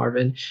twisted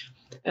Marvin.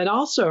 And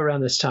also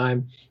around this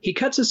time, he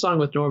cuts a song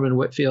with Norman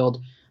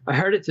Whitfield, I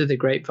Heard It Through the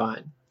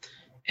Grapevine.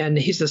 And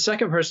he's the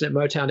second person at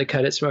Motown to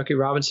cut it. Smokey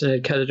Robinson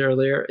had cut it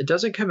earlier. It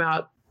doesn't come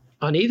out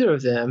on either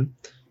of them,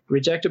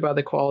 rejected by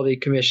the Quality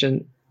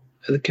Commission,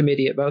 the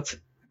committee at both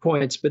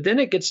points. But then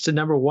it gets to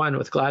number one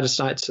with Gladys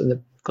Knight and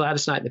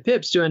the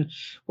Pips doing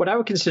what I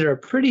would consider a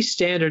pretty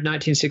standard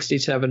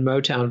 1967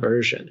 Motown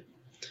version.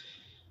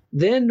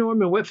 Then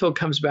Norman Whitfield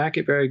comes back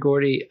at Berry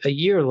Gordy a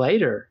year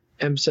later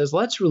and says,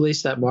 let's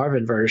release that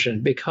Marvin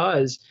version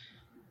because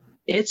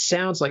it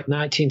sounds like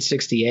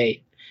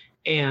 1968.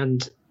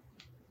 And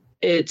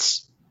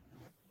it's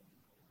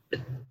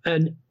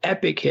an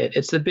epic hit.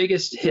 It's the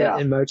biggest hit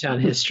in Motown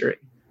history.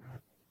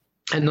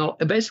 And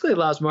it basically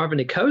allows Marvin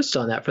to coast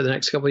on that for the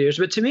next couple of years.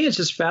 But to me, it's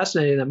just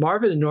fascinating that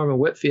Marvin and Norman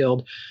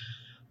Whitfield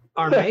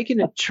are making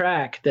a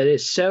track that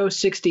is so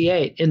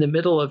 68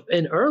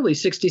 in early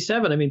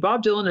 67. I mean,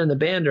 Bob Dylan and the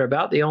band are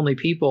about the only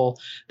people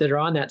that are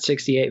on that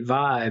 68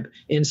 vibe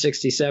in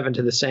 67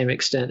 to the same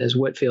extent as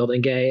Whitfield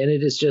and Gaye. And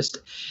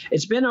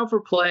it's been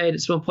overplayed.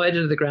 It's been played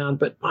into the ground,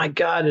 but my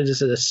God, it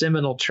is a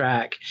seminal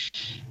track.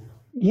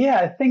 Yeah,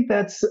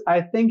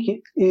 I think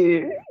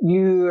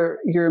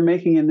you're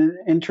making an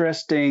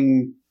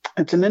interesting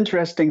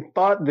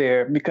thought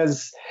there,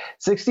 because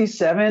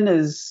 67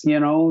 is,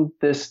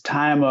 this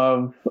time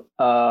of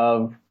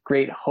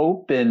great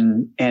hope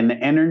and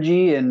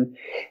energy, and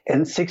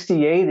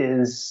 68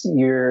 is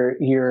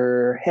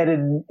you're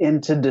headed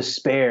into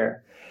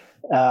despair,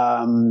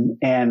 and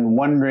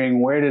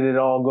wondering, where did it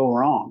all go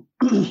wrong?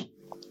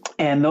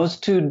 And those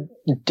two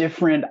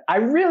different, I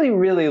really,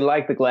 really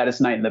like the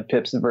Gladys Knight and the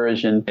Pips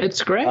version.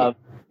 It's great.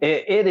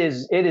 It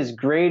is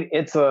great.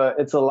 It's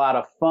a lot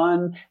of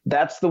fun.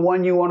 That's the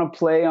one you want to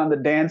play on the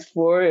dance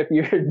floor if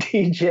you're a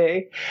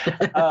DJ.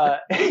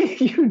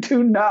 You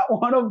do not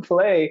want to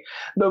play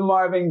the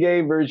Marvin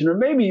Gaye version, or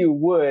maybe you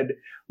would,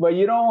 but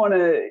you don't want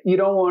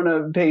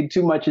to pay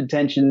too much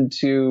attention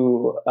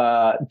to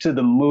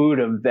the mood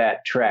of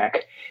that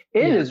track.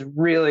 It is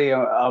really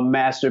a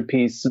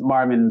masterpiece,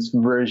 Marvin's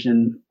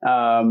version,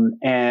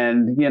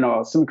 and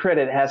some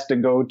credit has to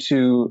go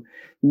to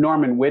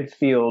Norman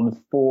Whitfield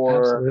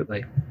for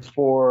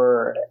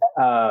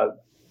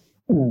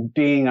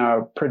being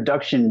a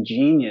production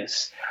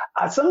genius.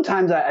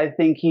 Sometimes I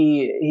think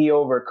he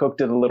overcooked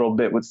it a little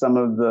bit with some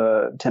of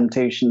the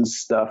Temptations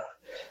stuff.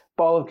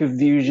 Ball of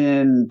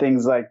Confusion,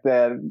 things like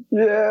that.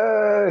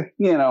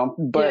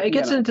 But it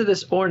gets into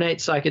this ornate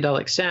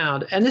psychedelic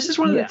sound, and this is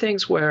one of the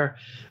things where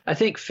I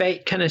think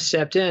fate kind of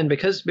stepped in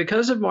because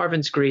of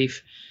Marvin's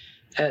grief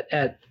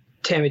at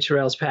Tammy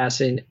Terrell's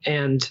passing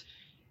and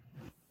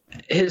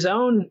his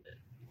own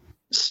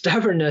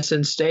stubbornness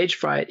and stage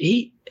fright.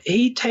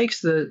 He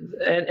takes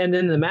and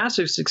then the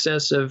massive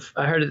success of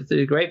I Heard It Through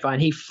the Grapevine.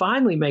 He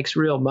finally makes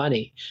real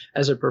money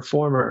as a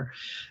performer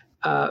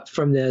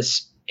from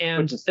this.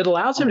 And it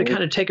allows him to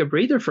kind of take a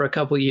breather for a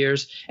couple of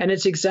years. And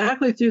it's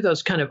exactly through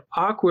those kind of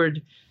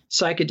awkward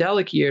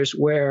psychedelic years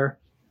where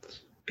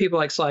people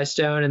like Sly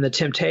Stone and the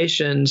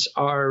Temptations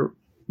are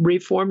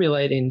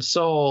reformulating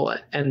soul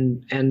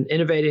and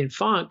innovating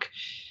funk.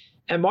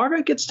 And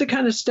Marvin gets to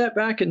kind of step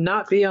back and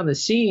not be on the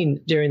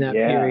scene during that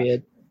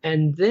period.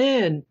 And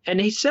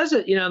he says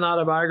it, in the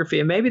autobiography,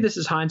 and maybe this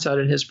is hindsight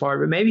on his part,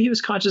 but maybe he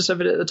was conscious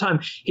of it at the time.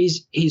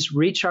 He's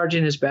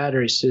recharging his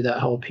batteries through that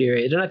whole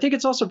period. And I think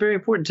it's also very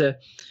important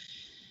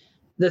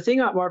the thing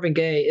about Marvin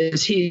Gaye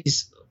is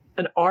he's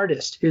an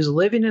artist who's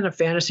living in a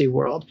fantasy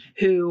world,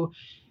 who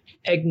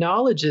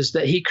acknowledges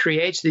that he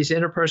creates these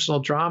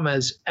interpersonal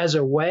dramas as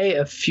a way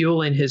of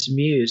fueling his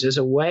muse, as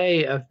a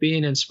way of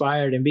being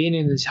inspired and being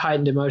in these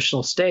heightened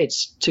emotional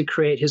states to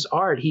create his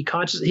art.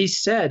 He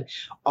said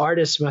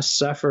artists must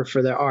suffer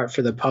for their art,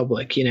 for the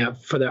public,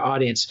 for their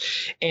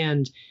audience.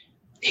 And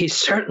he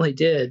certainly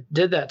did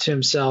that to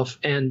himself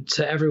and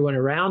to everyone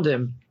around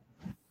him.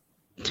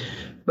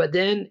 But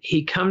then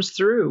he comes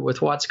through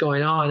with What's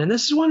Going On. And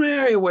this is one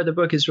area where the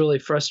book is really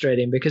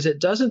frustrating because it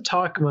doesn't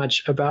talk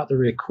much about the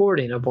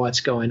recording of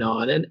What's Going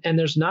On. And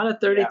there's not a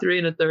 33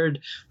 and a third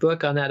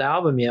book on that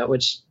album yet,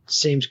 which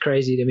seems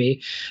crazy to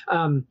me.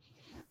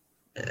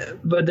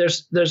 But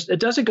it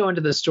doesn't go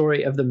into the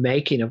story of the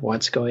making of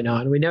What's Going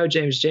On. We know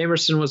James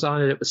Jamerson was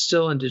on it. It was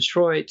still in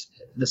Detroit.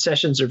 The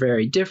sessions are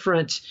very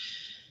different.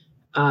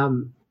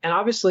 And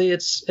obviously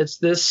it's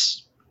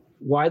this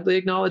widely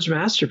acknowledged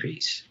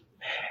masterpiece.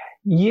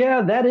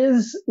 Yeah, that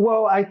is.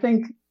 Well, I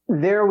think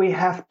there we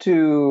have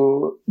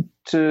to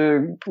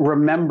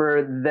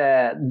remember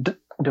that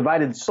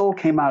Divided Soul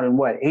came out in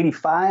what,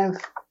 85?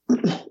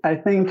 I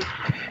think.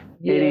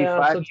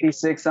 85,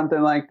 86,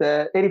 something like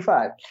that.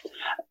 85.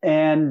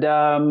 And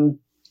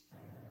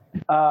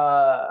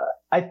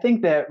I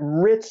think that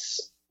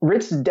Ritz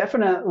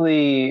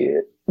definitely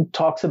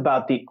talks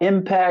about the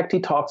impact. He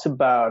talks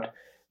about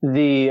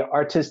the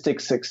artistic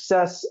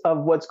success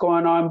of what's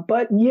going on.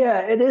 But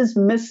yeah, it is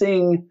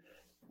missing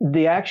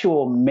the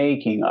actual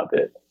making of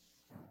it.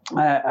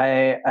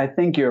 I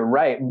think you're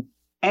right.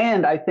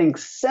 And I think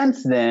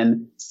since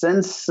then,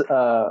 since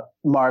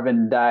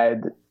Marvin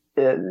died,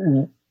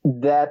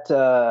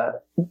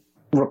 that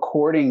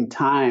recording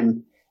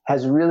time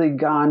has really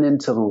gone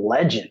into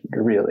legend,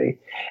 really.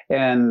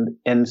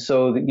 And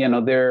so, you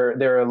know,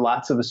 there are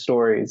lots of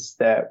stories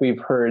that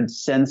we've heard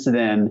since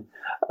then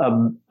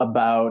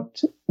about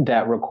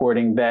that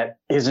recording that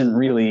isn't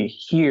really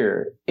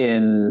here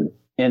in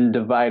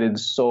Divided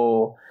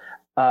Soul.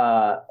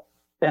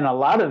 And a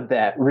lot of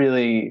that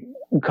really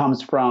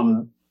comes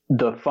from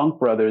the Funk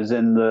Brothers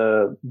and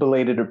the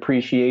belated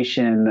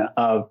appreciation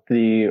of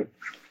the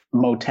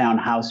Motown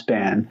house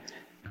band.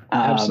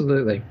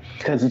 Absolutely.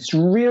 Because it's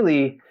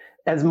really,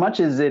 as much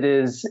as it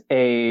is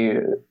a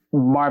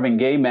Marvin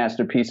Gaye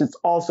masterpiece, it's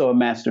also a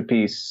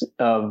masterpiece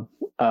of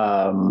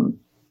the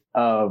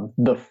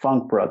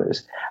Funk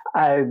Brothers.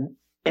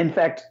 In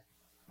fact,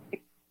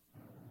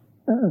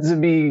 to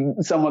be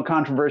somewhat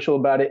controversial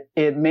about it,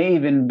 it may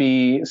even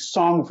be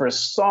song for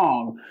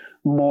song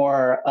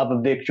more of a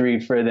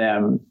victory for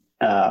them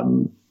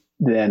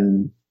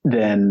than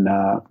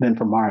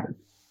for Marvin.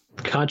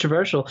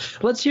 Controversial.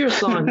 Let's hear a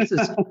song. This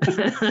is.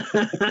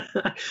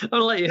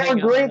 I'll let you. Four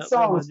great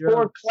songs,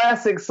 four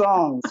classic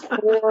songs,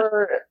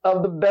 four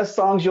of the best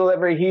songs you'll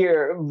ever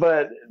hear.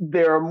 But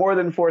there are more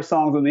than 4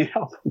 songs on the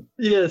album.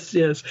 Yes.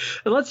 And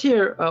let's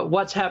hear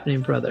 "What's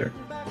Happening, Brother."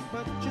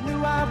 But you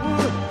knew I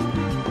would.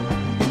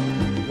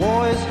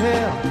 War is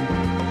hell.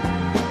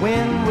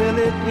 When will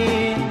it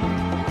end?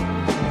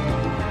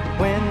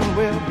 When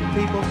will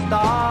people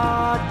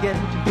start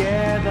getting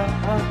together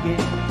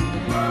again?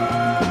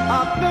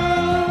 Are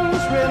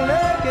things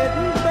really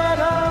getting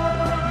better,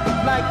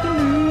 like the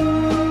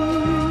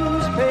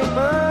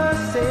newspapers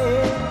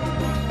say?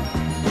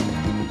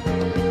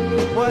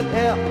 What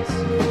else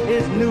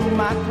is new,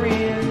 my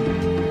friend?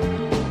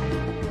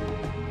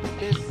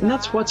 And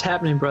that's "What's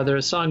Happening, Brother,"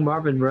 a song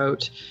Marvin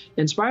wrote,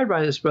 inspired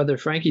by his brother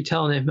Frankie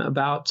telling him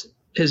about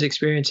his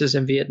experiences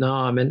in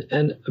Vietnam.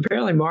 And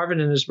apparently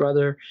Marvin and his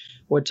brother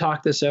would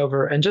talk this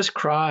over and just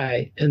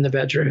cry in the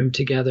bedroom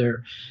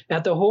together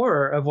at the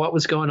horror of what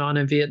was going on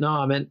in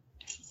Vietnam. And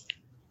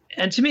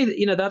to me,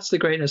 you know, that's the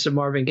greatness of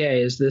Marvin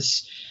Gaye, is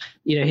this,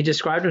 you know, he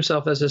described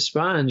himself as a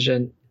sponge,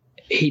 and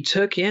he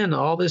took in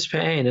all this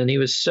pain, and he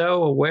was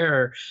so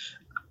aware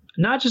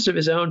not just of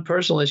his own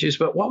personal issues,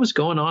 but what was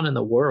going on in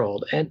the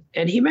world.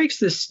 And he makes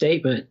this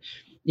statement,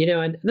 you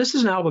know, and this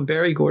is an album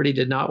Berry Gordy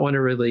did not want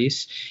to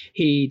release.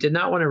 He did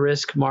not want to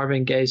risk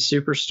Marvin Gaye's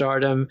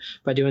superstardom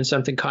by doing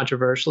something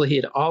controversial. He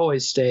had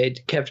always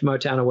kept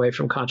Motown away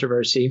from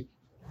controversy.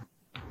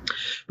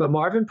 But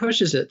Marvin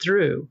pushes it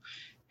through,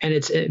 and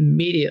it's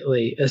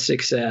immediately a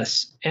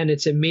success, and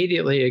it's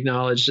immediately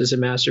acknowledged as a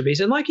masterpiece.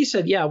 And like you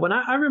said, yeah,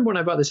 I remember when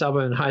I bought this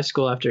album in high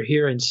school after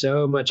hearing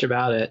so much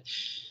about it.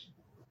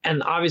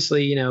 And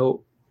obviously, you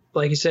know,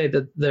 like you say,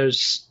 that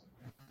there's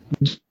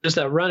just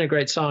that run of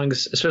great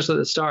songs, especially at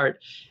the start.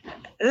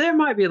 There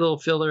might be a little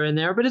filler in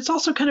there, but it's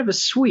also kind of a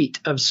suite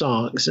of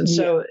songs. And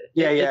so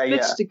it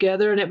fits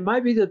together, and it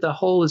might be that the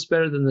whole is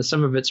better than the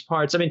sum of its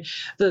parts. I mean,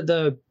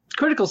 the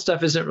critical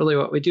stuff isn't really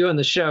what we do on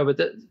the show, but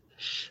the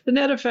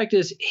net effect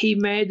is he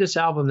made this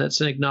album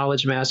that's an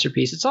acknowledged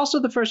masterpiece. It's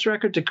also the first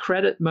record to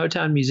credit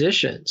Motown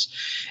musicians.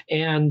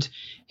 And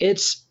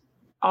it's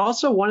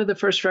also one of the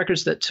first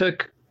records that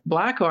took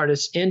Black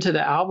artists into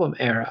the album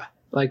era.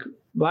 Like,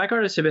 Black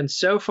artists have been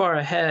so far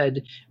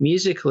ahead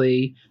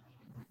musically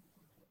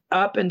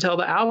up until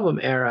the album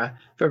era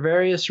for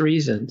various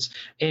reasons.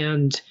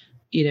 And,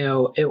 you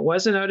know, it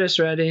wasn't Otis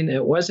Redding.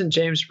 It wasn't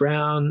James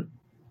Brown.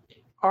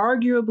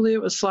 Arguably,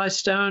 it was Sly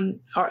Stone.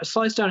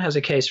 Sly Stone has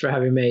a case for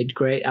having made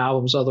great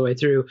albums all the way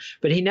through,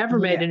 but he never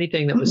made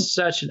anything that was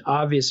such an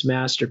obvious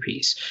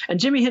masterpiece. And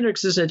Jimi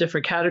Hendrix is in a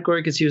different category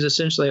because he was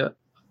essentially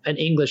an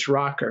English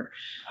rocker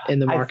in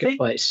the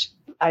marketplace.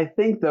 I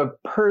think the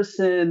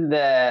person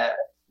that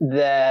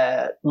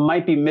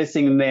might be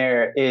missing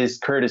there is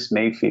Curtis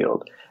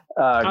Mayfield.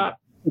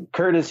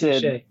 Curtis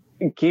had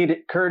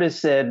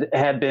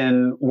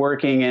been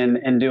working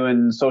and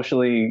doing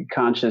socially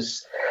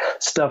conscious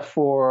stuff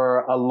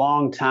for a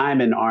long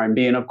time in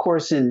R&B, and of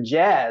course in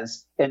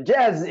jazz. And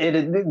jazz,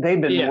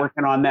 they've been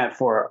working on that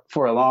for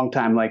a long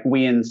time. Like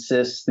We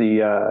Insist,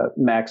 the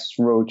Max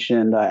Roach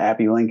and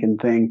Abby Lincoln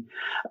thing,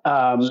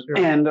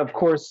 and of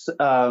course.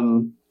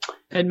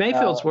 And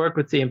Mayfield's work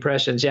with the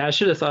Impressions. Yeah, I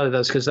should have thought of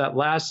those, because I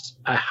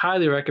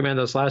highly recommend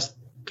those last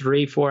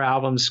 3-4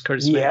 albums.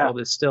 Curtis Mayfield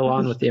is still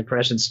on with the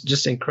Impressions.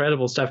 Just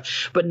incredible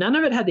stuff. But none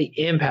of it had the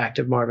impact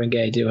of Marvin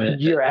Gaye doing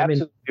it. You're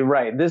absolutely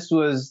right. This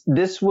was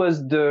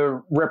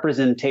the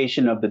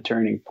representation of the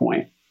turning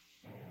point.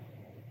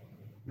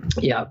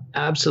 Yeah,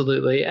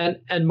 absolutely.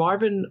 And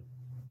Marvin,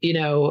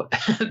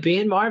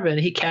 being Marvin,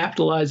 he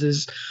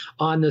capitalizes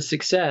on the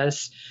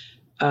success,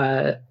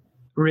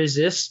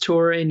 resists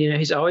touring.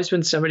 He's always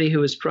been somebody who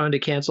was prone to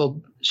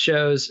cancel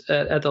shows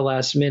at the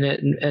last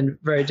minute and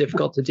very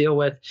difficult to deal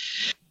with.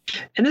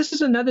 And this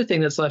is another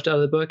thing that's left out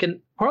of the book, and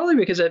partly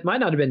because it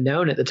might not have been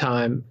known at the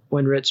time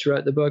when Ritz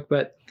wrote the book,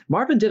 but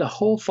Marvin did a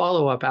whole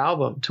follow-up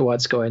album to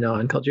What's Going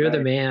On called You're the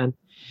Man.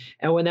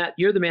 And when that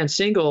You're the Man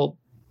single,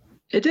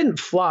 it didn't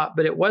flop,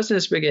 but it wasn't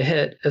as big a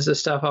hit as the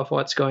stuff off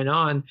What's Going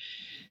On.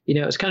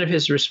 It was kind of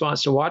his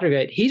response to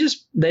Watergate.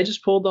 They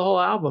just pulled the whole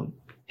album.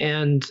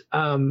 And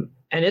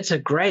it's a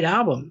great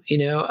album.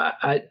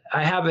 I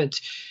haven't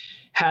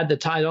had the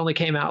time. It only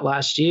came out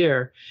last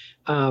year.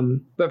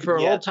 But for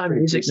old time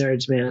music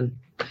nerds, man,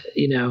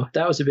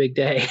 that was a big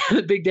day,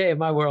 a big day in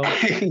my world.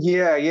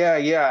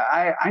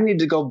 Yeah. I need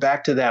to go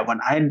back to that one.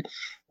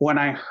 When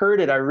I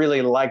heard it, I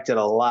really liked it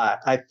a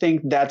lot. I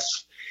think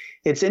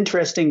it's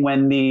interesting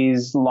when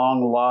these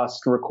long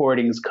lost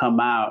recordings come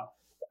out,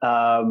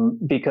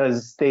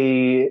 because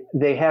they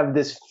have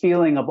this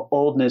feeling of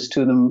oldness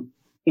to them,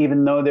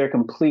 even though they're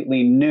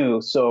completely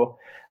new. So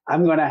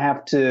I'm going to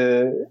have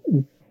to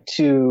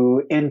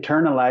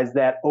internalize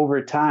that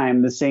over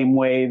time, the same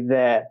way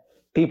that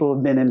people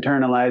have been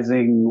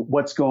internalizing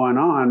What's Going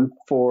On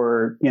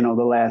for, the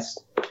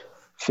last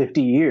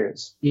 50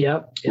 years.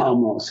 Yep.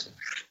 Almost.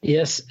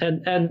 Yes.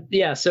 And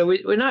yeah, so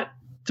we're not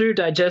through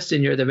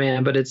digesting You're the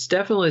Man, but it's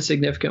definitely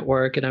significant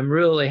work, and I'm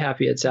really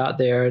happy it's out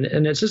there.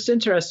 And it's just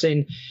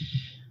interesting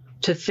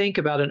to think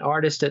about an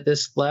artist at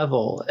this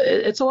level.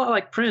 It's a lot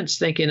like Prince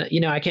thinking,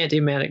 I can't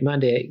do Manic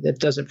Monday. That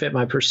doesn't fit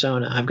my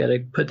persona. I've got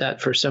to put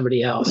that for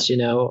somebody else,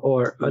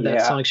 or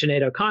that song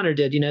Sinead O'Connor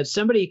did.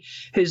 Somebody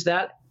who's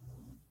that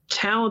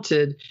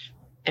talented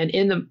and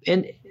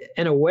and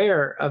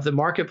aware of the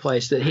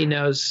marketplace that he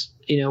knows,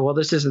 well,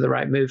 this isn't the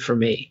right move for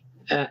me.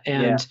 So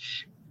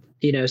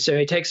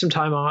he takes some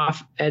time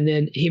off, and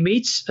then he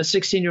meets a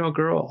 16-year-old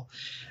girl.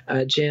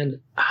 Jan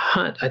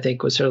Hunt, I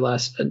think, was her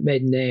last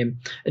maiden name.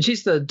 And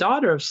she's the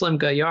daughter of Slim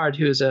Gaillard,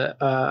 who is a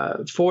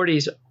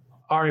 40s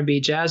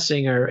R&B jazz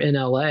singer in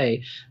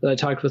L.A. that I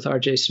talked with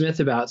R.J. Smith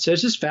about. So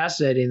it's just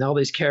fascinating, all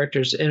these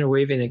characters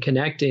interweaving and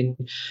connecting.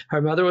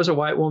 Her mother was a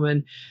white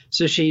woman,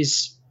 so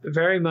she's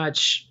very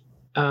much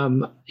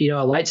a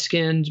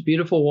light-skinned,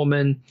 beautiful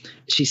woman.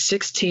 She's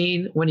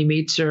 16 when he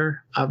meets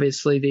her.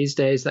 Obviously, these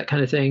days, that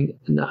kind of thing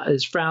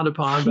is frowned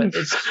upon, but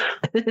it's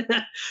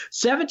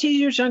 17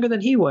 years younger than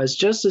he was,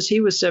 just as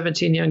he was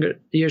 17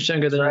 years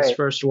younger than his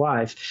first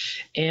wife.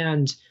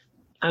 And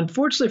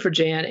unfortunately for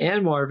Jan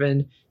and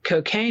Marvin,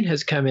 cocaine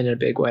has come in a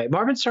big way.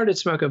 Marvin started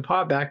smoking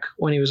pot back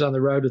when he was on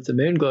the road with the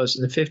Moonglows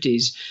in the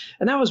 50s,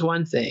 and that was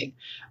one thing.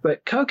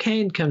 But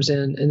cocaine comes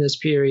in this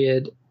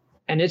period,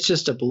 and it's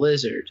just a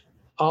blizzard.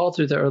 All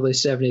through the early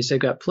 70s, they've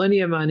got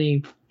plenty of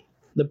money.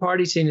 The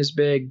party scene is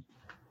big.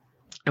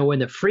 And when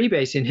the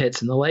freebasing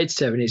hits in the late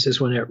 70s is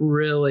when it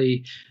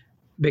really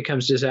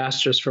becomes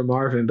disastrous for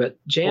Marvin. But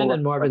Jan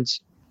and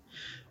Marvin's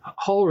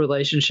whole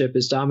relationship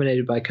is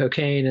dominated by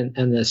cocaine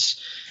and this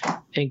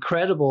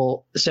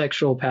incredible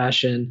sexual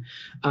passion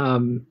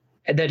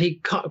that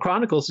he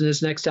chronicles in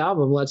his next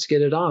album, Let's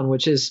Get It On,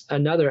 which is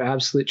another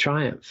absolute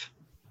triumph.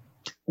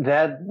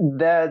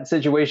 That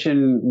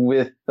situation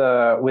with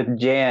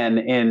Jan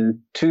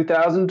in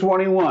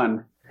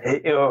 2021,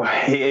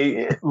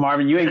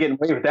 Marvin, you ain't getting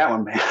away with that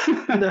one, man.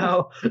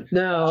 No.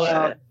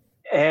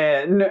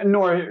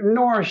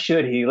 Nor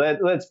should he.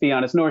 Let's be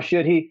honest. Nor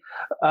should he.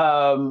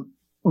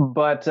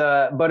 But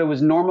it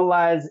was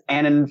normalized,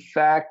 and in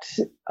fact,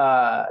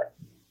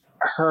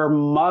 her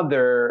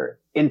mother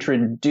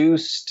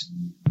introduced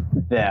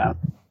them.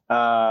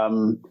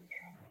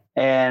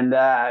 And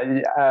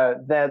that's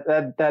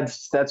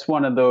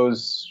one of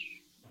those.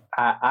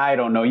 I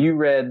don't know. You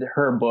read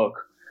her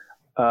book.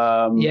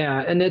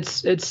 Yeah, and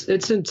it's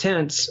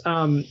intense.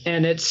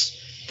 And it's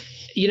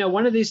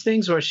one of these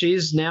things where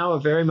she's now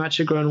very much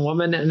a grown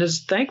woman and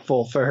is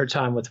thankful for her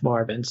time with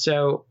Marvin.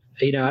 So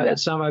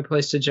it's not my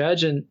place to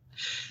judge. And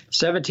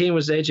 17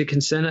 was the age of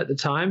consent at the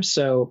time.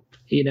 So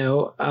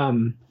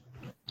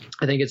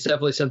I think it's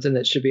definitely something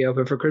that should be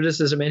open for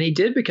criticism. And he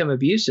did become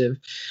abusive,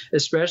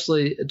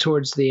 especially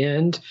towards the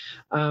end.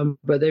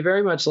 But they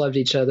very much loved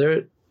each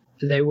other.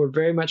 They were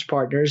very much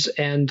partners,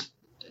 and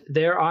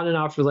their on and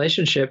off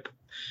relationship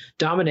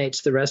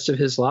dominates the rest of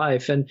his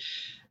life. And,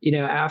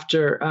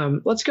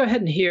 after, let's go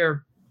ahead and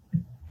hear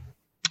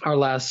our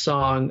last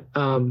song.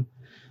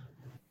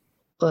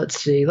 Let's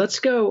see. Let's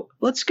go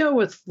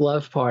with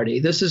Love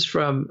Party. This is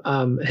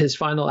from his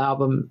final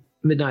album,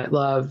 Midnight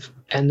Love,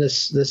 and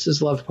this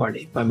is Love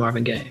Party by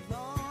Marvin Gaye.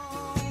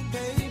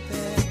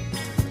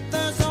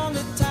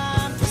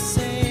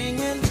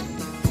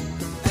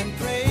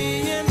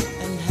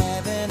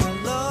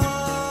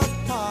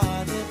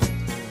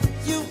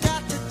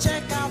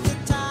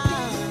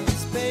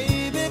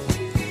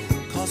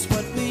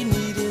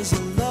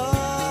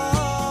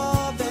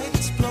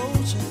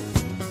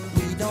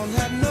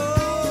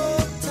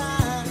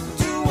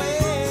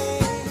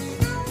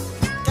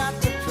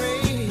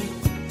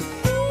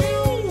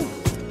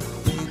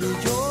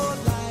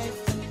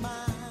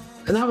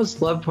 And that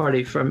was Love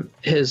Party from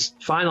his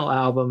final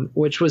album,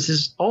 which was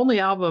his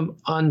only album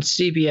on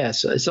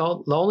CBS. It's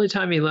the only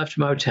time he left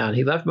Motown.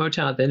 He left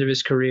Motown at the end of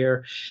his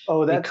career.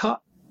 Oh, that's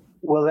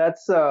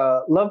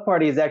Love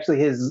Party is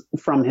actually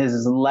from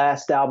his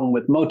last album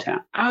with Motown.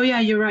 Oh yeah,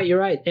 you're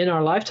right. In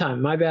Our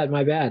Lifetime. My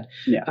bad.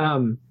 Yeah.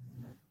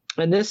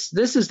 And this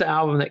is the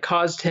album that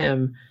caused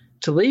him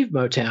to leave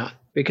Motown,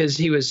 because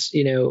he was,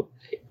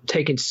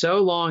 taking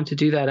so long to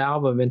do that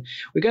album. And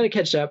we got to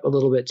catch up a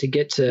little bit to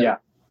get to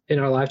In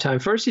Our Lifetime.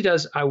 First, he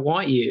does I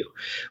Want You,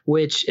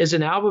 which is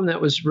an album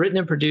that was written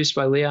and produced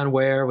by Leon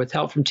Ware with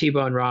help from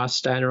T-Bone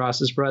Ross, Diana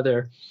Ross's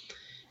brother.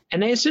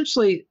 And they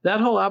essentially,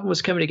 that whole album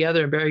was coming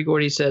together, and Berry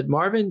Gordy said,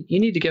 Marvin, you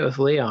need to get with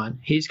Leon.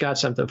 He's got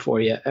something for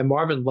you. And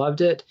Marvin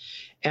loved it.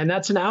 And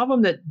that's an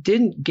album that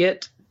didn't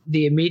get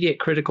the immediate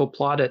critical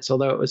plaudits,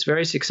 although it was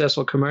very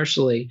successful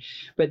commercially,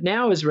 but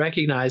now is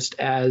recognized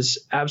as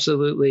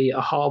absolutely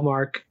a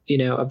hallmark,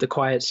 of the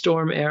Quiet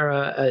Storm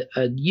era,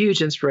 a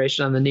huge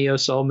inspiration on the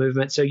neo-soul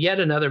movement. So yet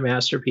another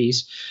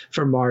masterpiece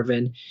from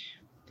Marvin.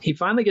 He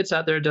finally gets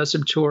out there and does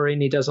some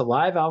touring. He does a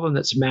live album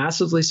that's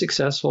massively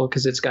successful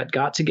because it's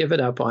got To Give It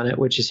Up on it,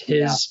 which is his.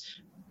 Yeah.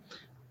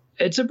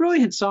 It's a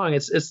brilliant song.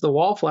 It's the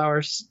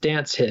Wallflowers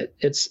dance hit.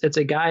 It's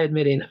a guy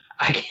admitting,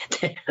 I can't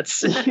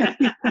dance.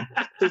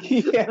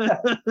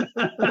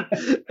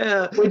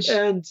 Which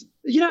is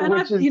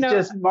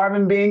just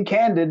Marvin being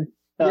candid.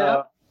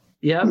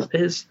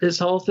 His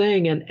whole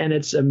thing, and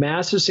it's a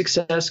massive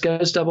success,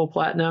 goes double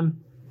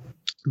platinum.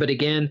 But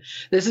again,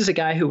 this is a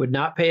guy who would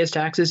not pay his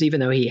taxes,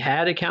 even though he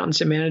had accountants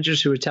and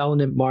managers who were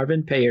telling him,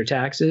 Marvin, pay your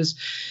taxes.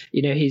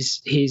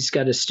 He's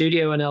got a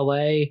studio in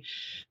LA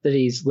that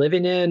he's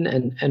living in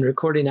and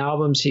recording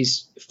albums.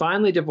 He's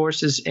finally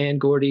divorces Anna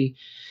Gordy,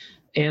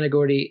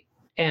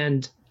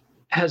 and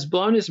has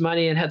blown his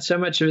money and had so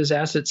much of his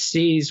assets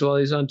seized while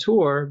he's on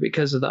tour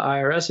because of the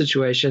IRS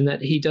situation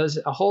that he does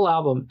a whole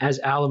album as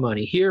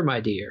alimony. Here, My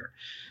Dear.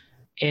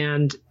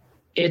 And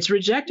it's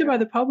rejected by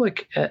the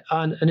public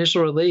on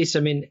initial release. I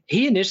mean,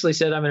 he initially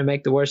said, I'm going to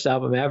make the worst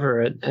album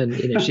ever, and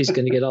she's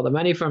going to get all the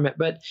money from it.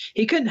 But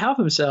he couldn't help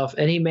himself,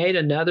 and he made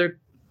another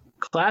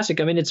classic.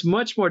 I mean, it's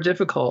much more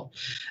difficult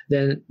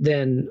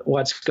than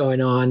What's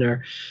Going On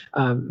or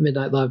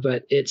Midnight Love,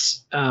 but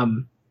it's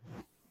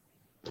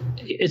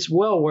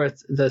well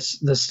worth the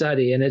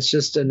study. And it's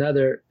just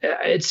another.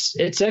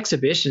 It's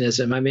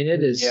exhibitionism. I mean,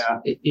 it is.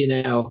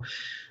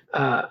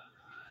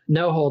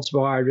 No holds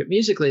barred, but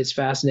musically it's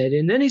fascinating.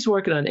 And then he's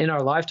working on In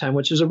Our Lifetime,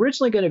 which was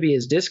originally going to be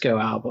his disco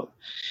album.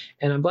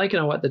 And I'm blanking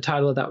on what the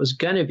title of that was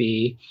going to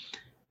be,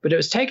 but it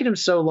was taking him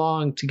so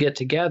long to get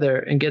together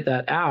and get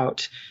that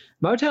out.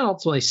 Motown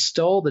ultimately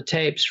stole the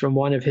tapes from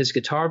one of his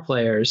guitar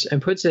players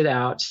and puts it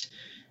out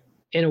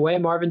in a way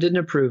Marvin didn't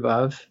approve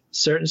of.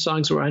 Certain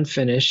songs were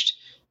unfinished.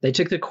 They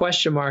took the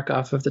question mark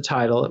off of the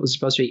title. It was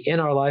supposed to be In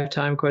Our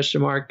Lifetime, ?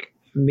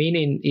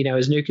 Meaning,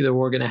 is nuclear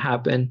war going to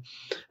happen?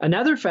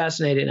 Another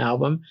fascinating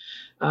album.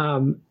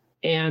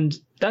 And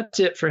that's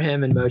it for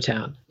him in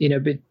Motown.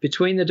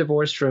 Between the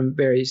divorce from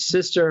Berry's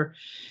sister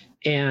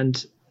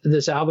and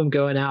this album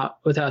going out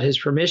without his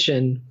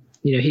permission,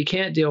 he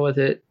can't deal with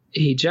it.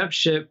 He jumps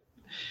ship.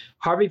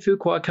 Harvey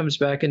Fuqua comes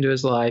back into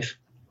his life.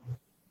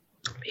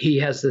 He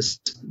has this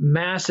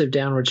massive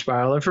downward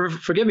spiral. And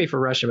forgive me for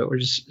rushing, but we're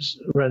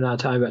just running out of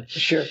time. But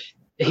sure.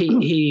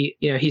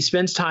 He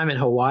spends time in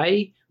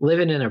Hawaii,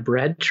 living in a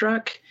bread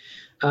truck,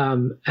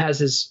 has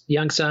his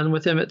young son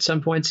with him at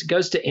some points,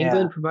 goes to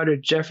England. Yeah. Promoter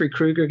Jeffrey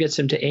Kruger gets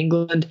him to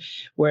England,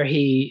 where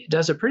he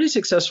does a pretty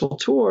successful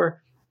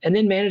tour and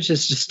then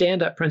manages to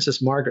stand up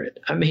Princess Margaret.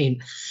 I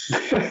mean,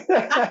 if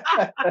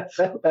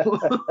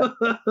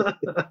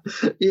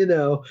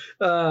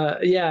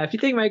you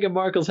think Meghan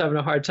Markle's having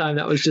a hard time,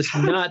 that was just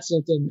not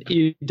something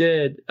you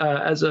did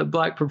as a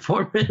black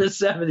performer in the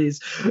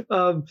 70s.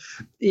 Oh,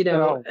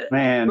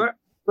 man.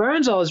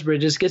 Burns all his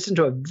bridges, gets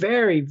into a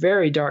very,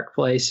 very dark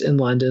place in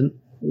London.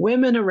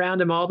 Women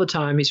around him all the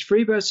time. He's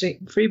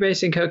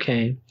freebasing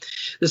cocaine.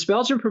 This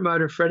Belgian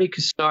promoter, Freddie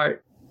Coussart,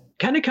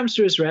 kind of comes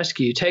to his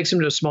rescue, takes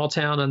him to a small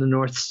town on the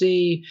North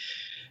Sea,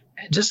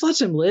 just lets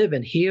him live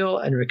and heal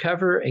and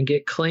recover and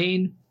get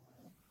clean.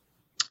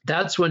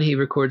 That's when he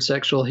records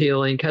Sexual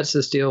Healing, cuts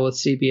this deal with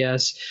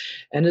CBS,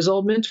 and his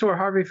old mentor,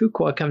 Harvey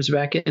Fuqua, comes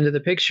back into the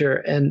picture.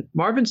 And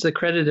Marvin's the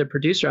credited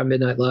producer on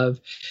Midnight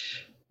Love,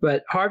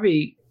 but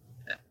Harvey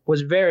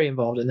was very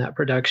involved in that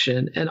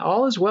production, and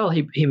all is well.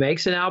 He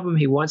makes an album.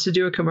 He wants to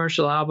do a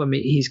commercial album.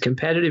 He's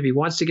competitive. He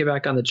wants to get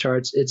back on the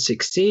charts. It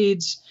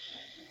succeeds.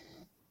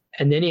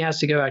 And then he has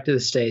to go back to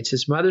the States.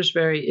 His mother's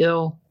very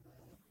ill.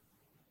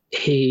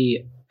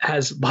 He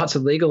has lots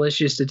of legal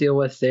issues to deal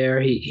with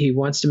there. He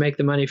wants to make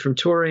the money from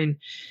touring,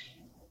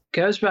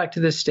 goes back to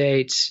the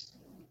States,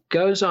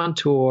 goes on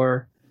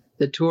tour.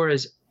 The tour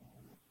is,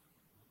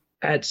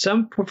 at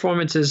some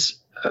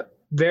performances,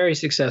 very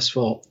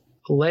successful.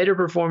 Later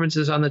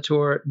performances on the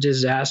tour,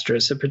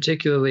 disastrous,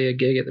 particularly a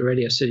gig at the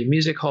Radio City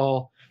Music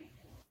Hall.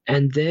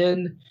 And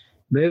then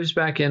moves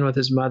back in with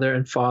his mother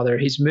and father.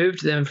 He's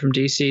moved them from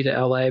D.C. to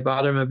L.A.,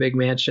 bought him a big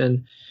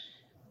mansion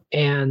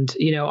And,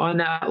 on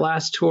that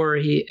last tour,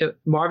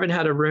 Marvin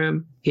had a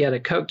room. He had a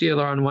Coke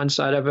dealer on one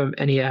side of him,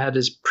 and he had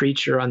his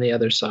preacher on the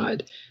other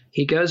side.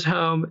 He goes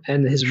home,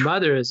 and his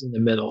mother is in the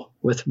middle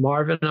with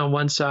Marvin on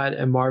one side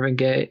and Marvin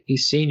Gaye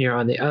Sr.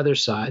 on the other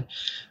side.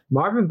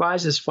 Marvin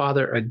buys his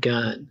father a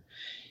gun,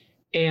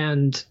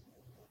 and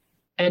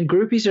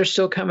groupies are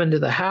still coming to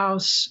the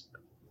house.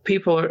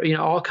 People are,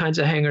 all kinds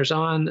of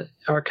hangers-on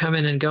are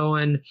coming and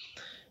going.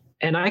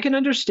 And I can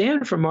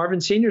understand from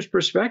Marvin Sr.'s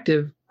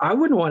perspective, I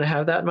wouldn't want to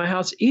have that in my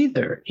house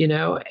either,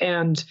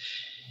 and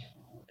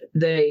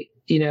they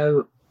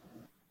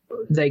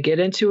get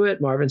into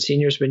it. Marvin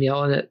Sr.'s been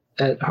yelling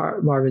at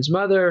Marvin's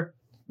mother.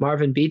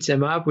 Marvin beats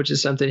him up, which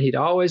is something he'd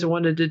always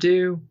wanted to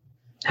do,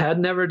 had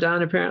never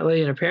done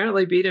apparently, and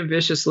apparently beat him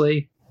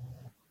viciously.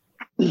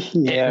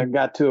 Yeah,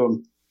 got to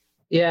him.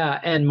 Yeah,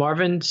 and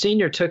Marvin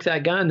Sr. took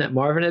that gun that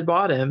Marvin had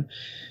bought him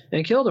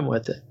and killed him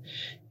with it.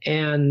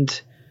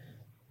 And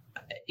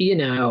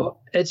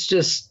it's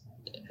just,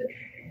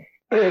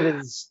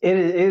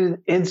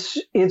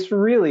 it's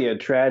really a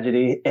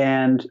tragedy.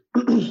 And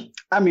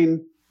I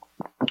mean,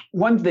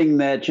 one thing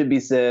that should be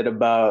said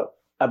about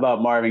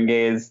Marvin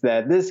Gaye is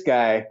that this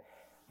guy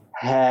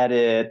had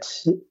it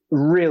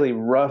really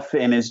rough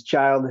in his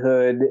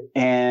childhood,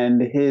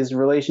 and his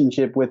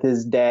relationship with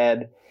his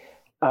dad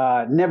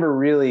never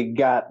really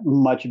got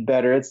much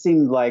better. It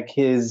seemed like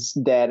his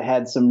dad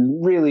had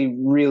some really,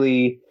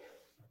 really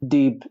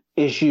deep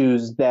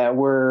issues that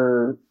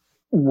were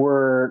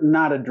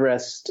not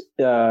addressed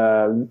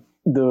the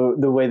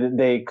way that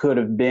they could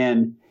have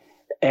been,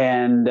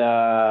 and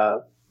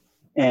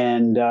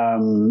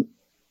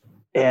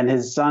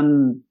his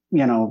son,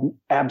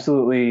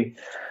 absolutely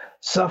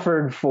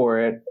suffered for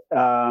it.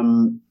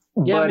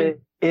 But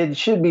it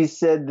should be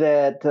said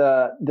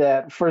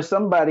that for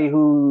somebody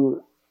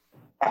who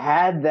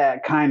had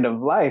that kind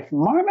of life,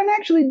 Marvin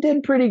actually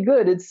did pretty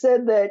good. It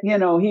said that,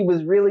 he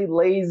was really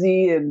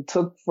lazy and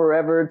took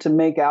forever to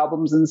make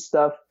albums and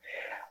stuff.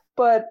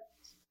 But,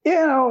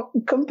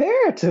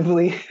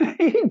 comparatively,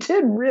 he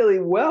did really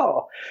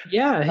well.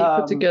 Yeah,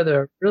 he put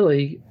together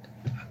really,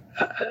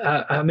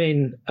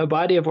 a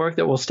body of work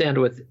that will stand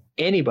with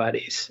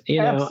anybody's,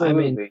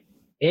 Absolutely.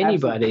 Anybody.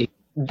 Absolutely.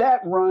 That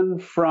run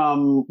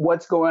from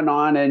What's Going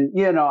On, and,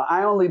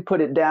 I only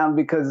put it down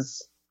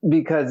because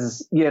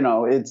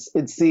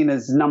it's seen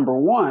as number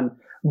one,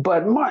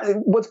 but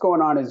What's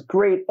Going On is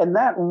great. And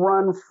that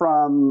run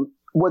from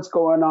What's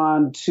Going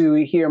On to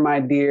Here My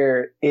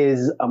Dear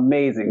is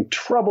amazing.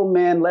 Trouble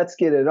Man, Let's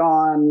Get It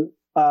On,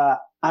 I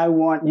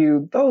Want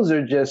You. Those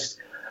are just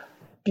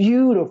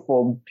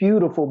beautiful,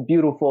 beautiful,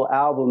 beautiful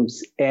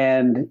albums.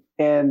 And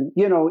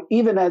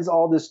even as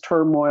all this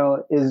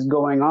turmoil is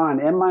going on,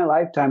 In My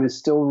Lifetime is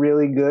still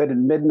really good,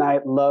 and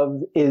Midnight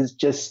Love is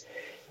just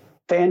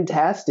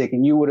fantastic.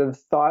 And you would have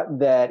thought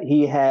that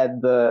he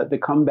had the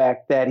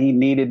comeback that he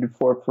needed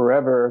for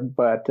Forever,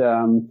 but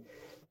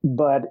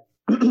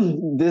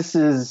this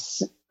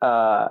is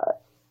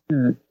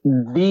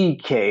the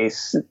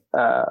case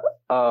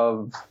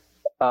of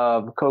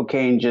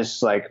cocaine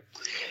just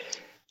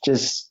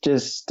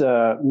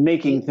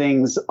making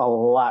things a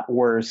lot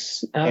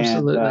worse.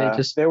 Absolutely.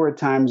 And, there were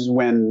times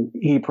when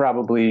he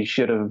probably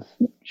should have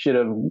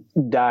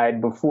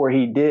died before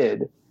he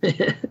did.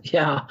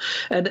 Yeah.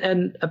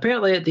 And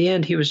apparently at the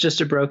end he was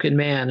just a broken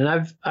man. And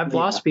I've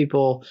lost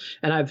people,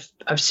 and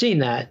I've seen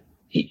that.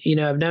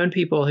 I've known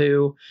people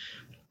who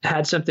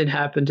had something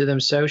happen to them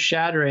so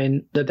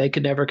shattering that they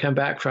could never come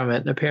back from it.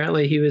 And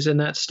apparently he was in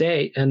that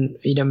state and,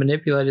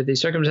 manipulated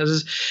these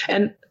circumstances.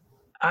 And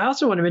I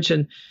also want to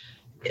mention,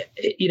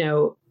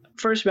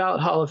 first ballot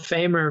Hall of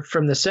Famer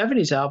from the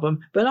 70s album,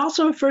 but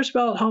also a first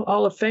ballot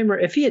Hall of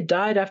Famer. If he had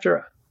died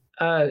after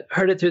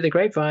Heard It Through the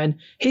Grapevine,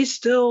 he's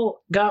still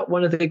got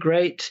one of the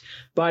great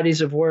bodies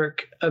of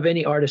work of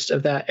any artist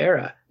of that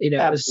era,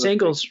 as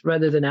singles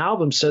rather than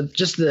albums. So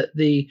just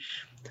the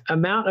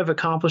amount of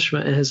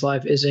accomplishment in his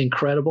life is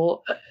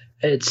incredible.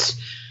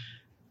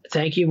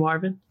 Thank you,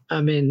 Marvin.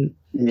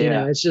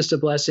 It's just a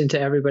blessing to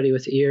everybody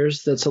with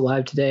ears that's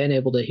alive today and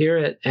able to hear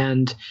it.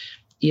 And,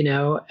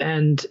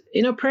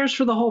 prayers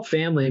for the whole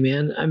family,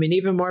 man.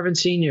 Even Marvin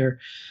Sr.,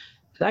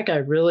 that guy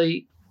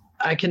really,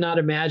 I cannot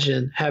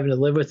imagine having to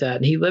live with that.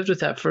 And he lived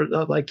with that for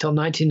till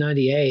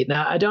 1998.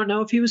 Now, I don't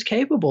know if he was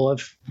capable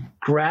of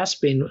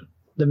grasping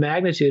the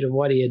magnitude of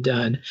what he had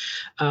done.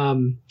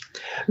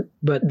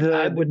 But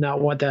I would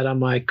not want that on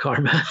my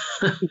karma.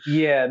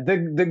 Yeah.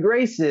 The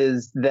grace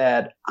is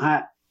that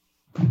I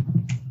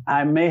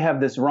may have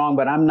this wrong,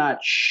 but I'm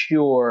not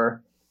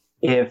sure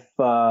if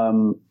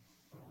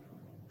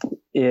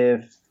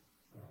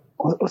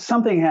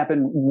something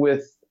happened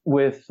with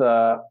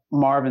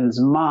Marvin's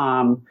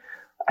mom.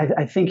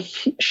 I think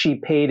she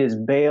paid his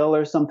bail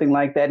or something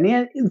like that.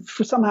 And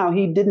somehow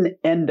he didn't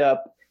end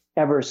up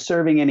ever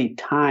serving any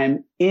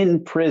time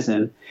in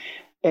prison.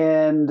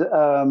 And,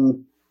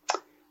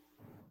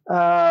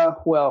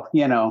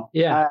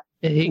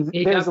 He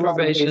there's got a lot of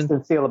ways probation.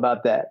 to feel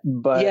about that,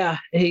 but Yeah,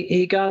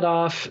 he got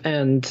off,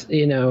 and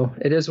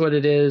it is what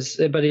it is.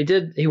 But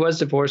he was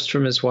divorced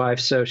from his wife,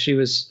 so she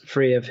was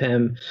free of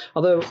him.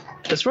 Although,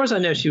 as far as I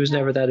know, she was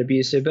never that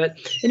abusive. But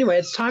anyway,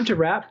 it's time to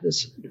wrap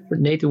this.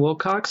 Nathan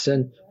Wilcox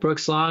and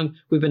Brooks Long.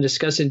 We've been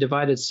discussing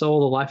Divided Soul: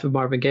 The Life of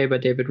Marvin Gaye by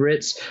David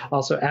Ritz.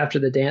 Also, After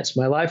the Dance: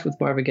 My Life with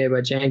Marvin Gaye by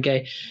Jan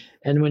Gaye.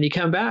 And when you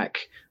come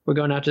back, we're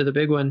going out to the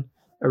big one.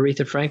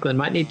 Aretha Franklin.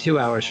 Might need 2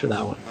 hours for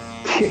that one.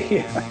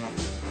 yeah.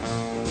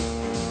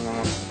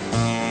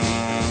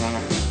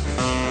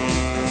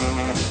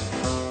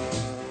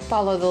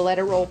 Follow the Let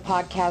It Roll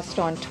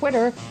podcast on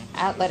Twitter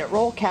at Let It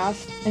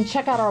Rollcast, and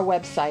check out our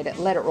website at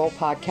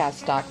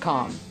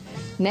letitrollpodcast.com.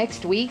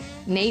 Next week,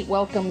 Nate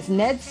welcomes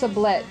Ned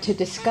Sublette to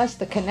discuss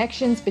the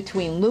connections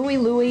between Louie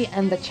Louie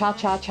and the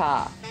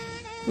Cha-Cha-Cha.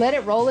 Let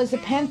It Roll is a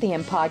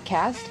Pantheon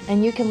podcast,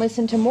 and you can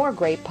listen to more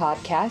great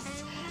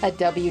podcasts at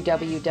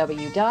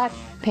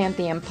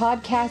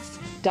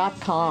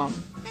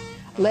www.pantheonpodcasts.com.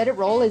 Let It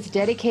Roll is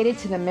dedicated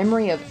to the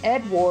memory of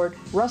Ed Ward,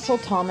 Russell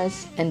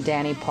Thomas, and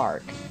Danny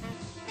Park.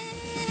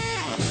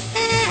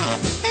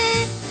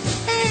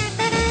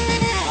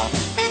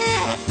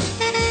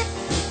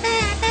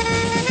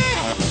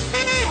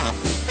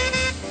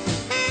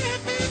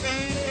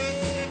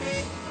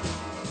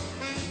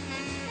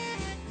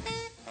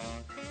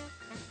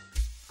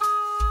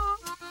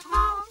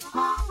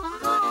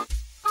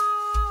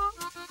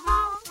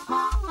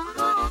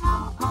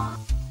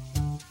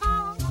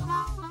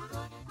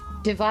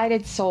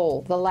 Divided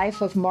Soul: The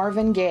Life of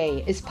Marvin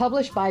Gaye is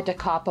published by Da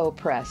Capo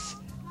Press.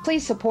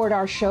 Please support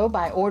our show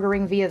by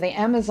ordering via the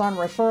Amazon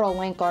referral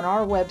link on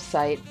our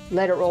website,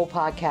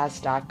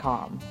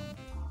 letitrollpodcast.com.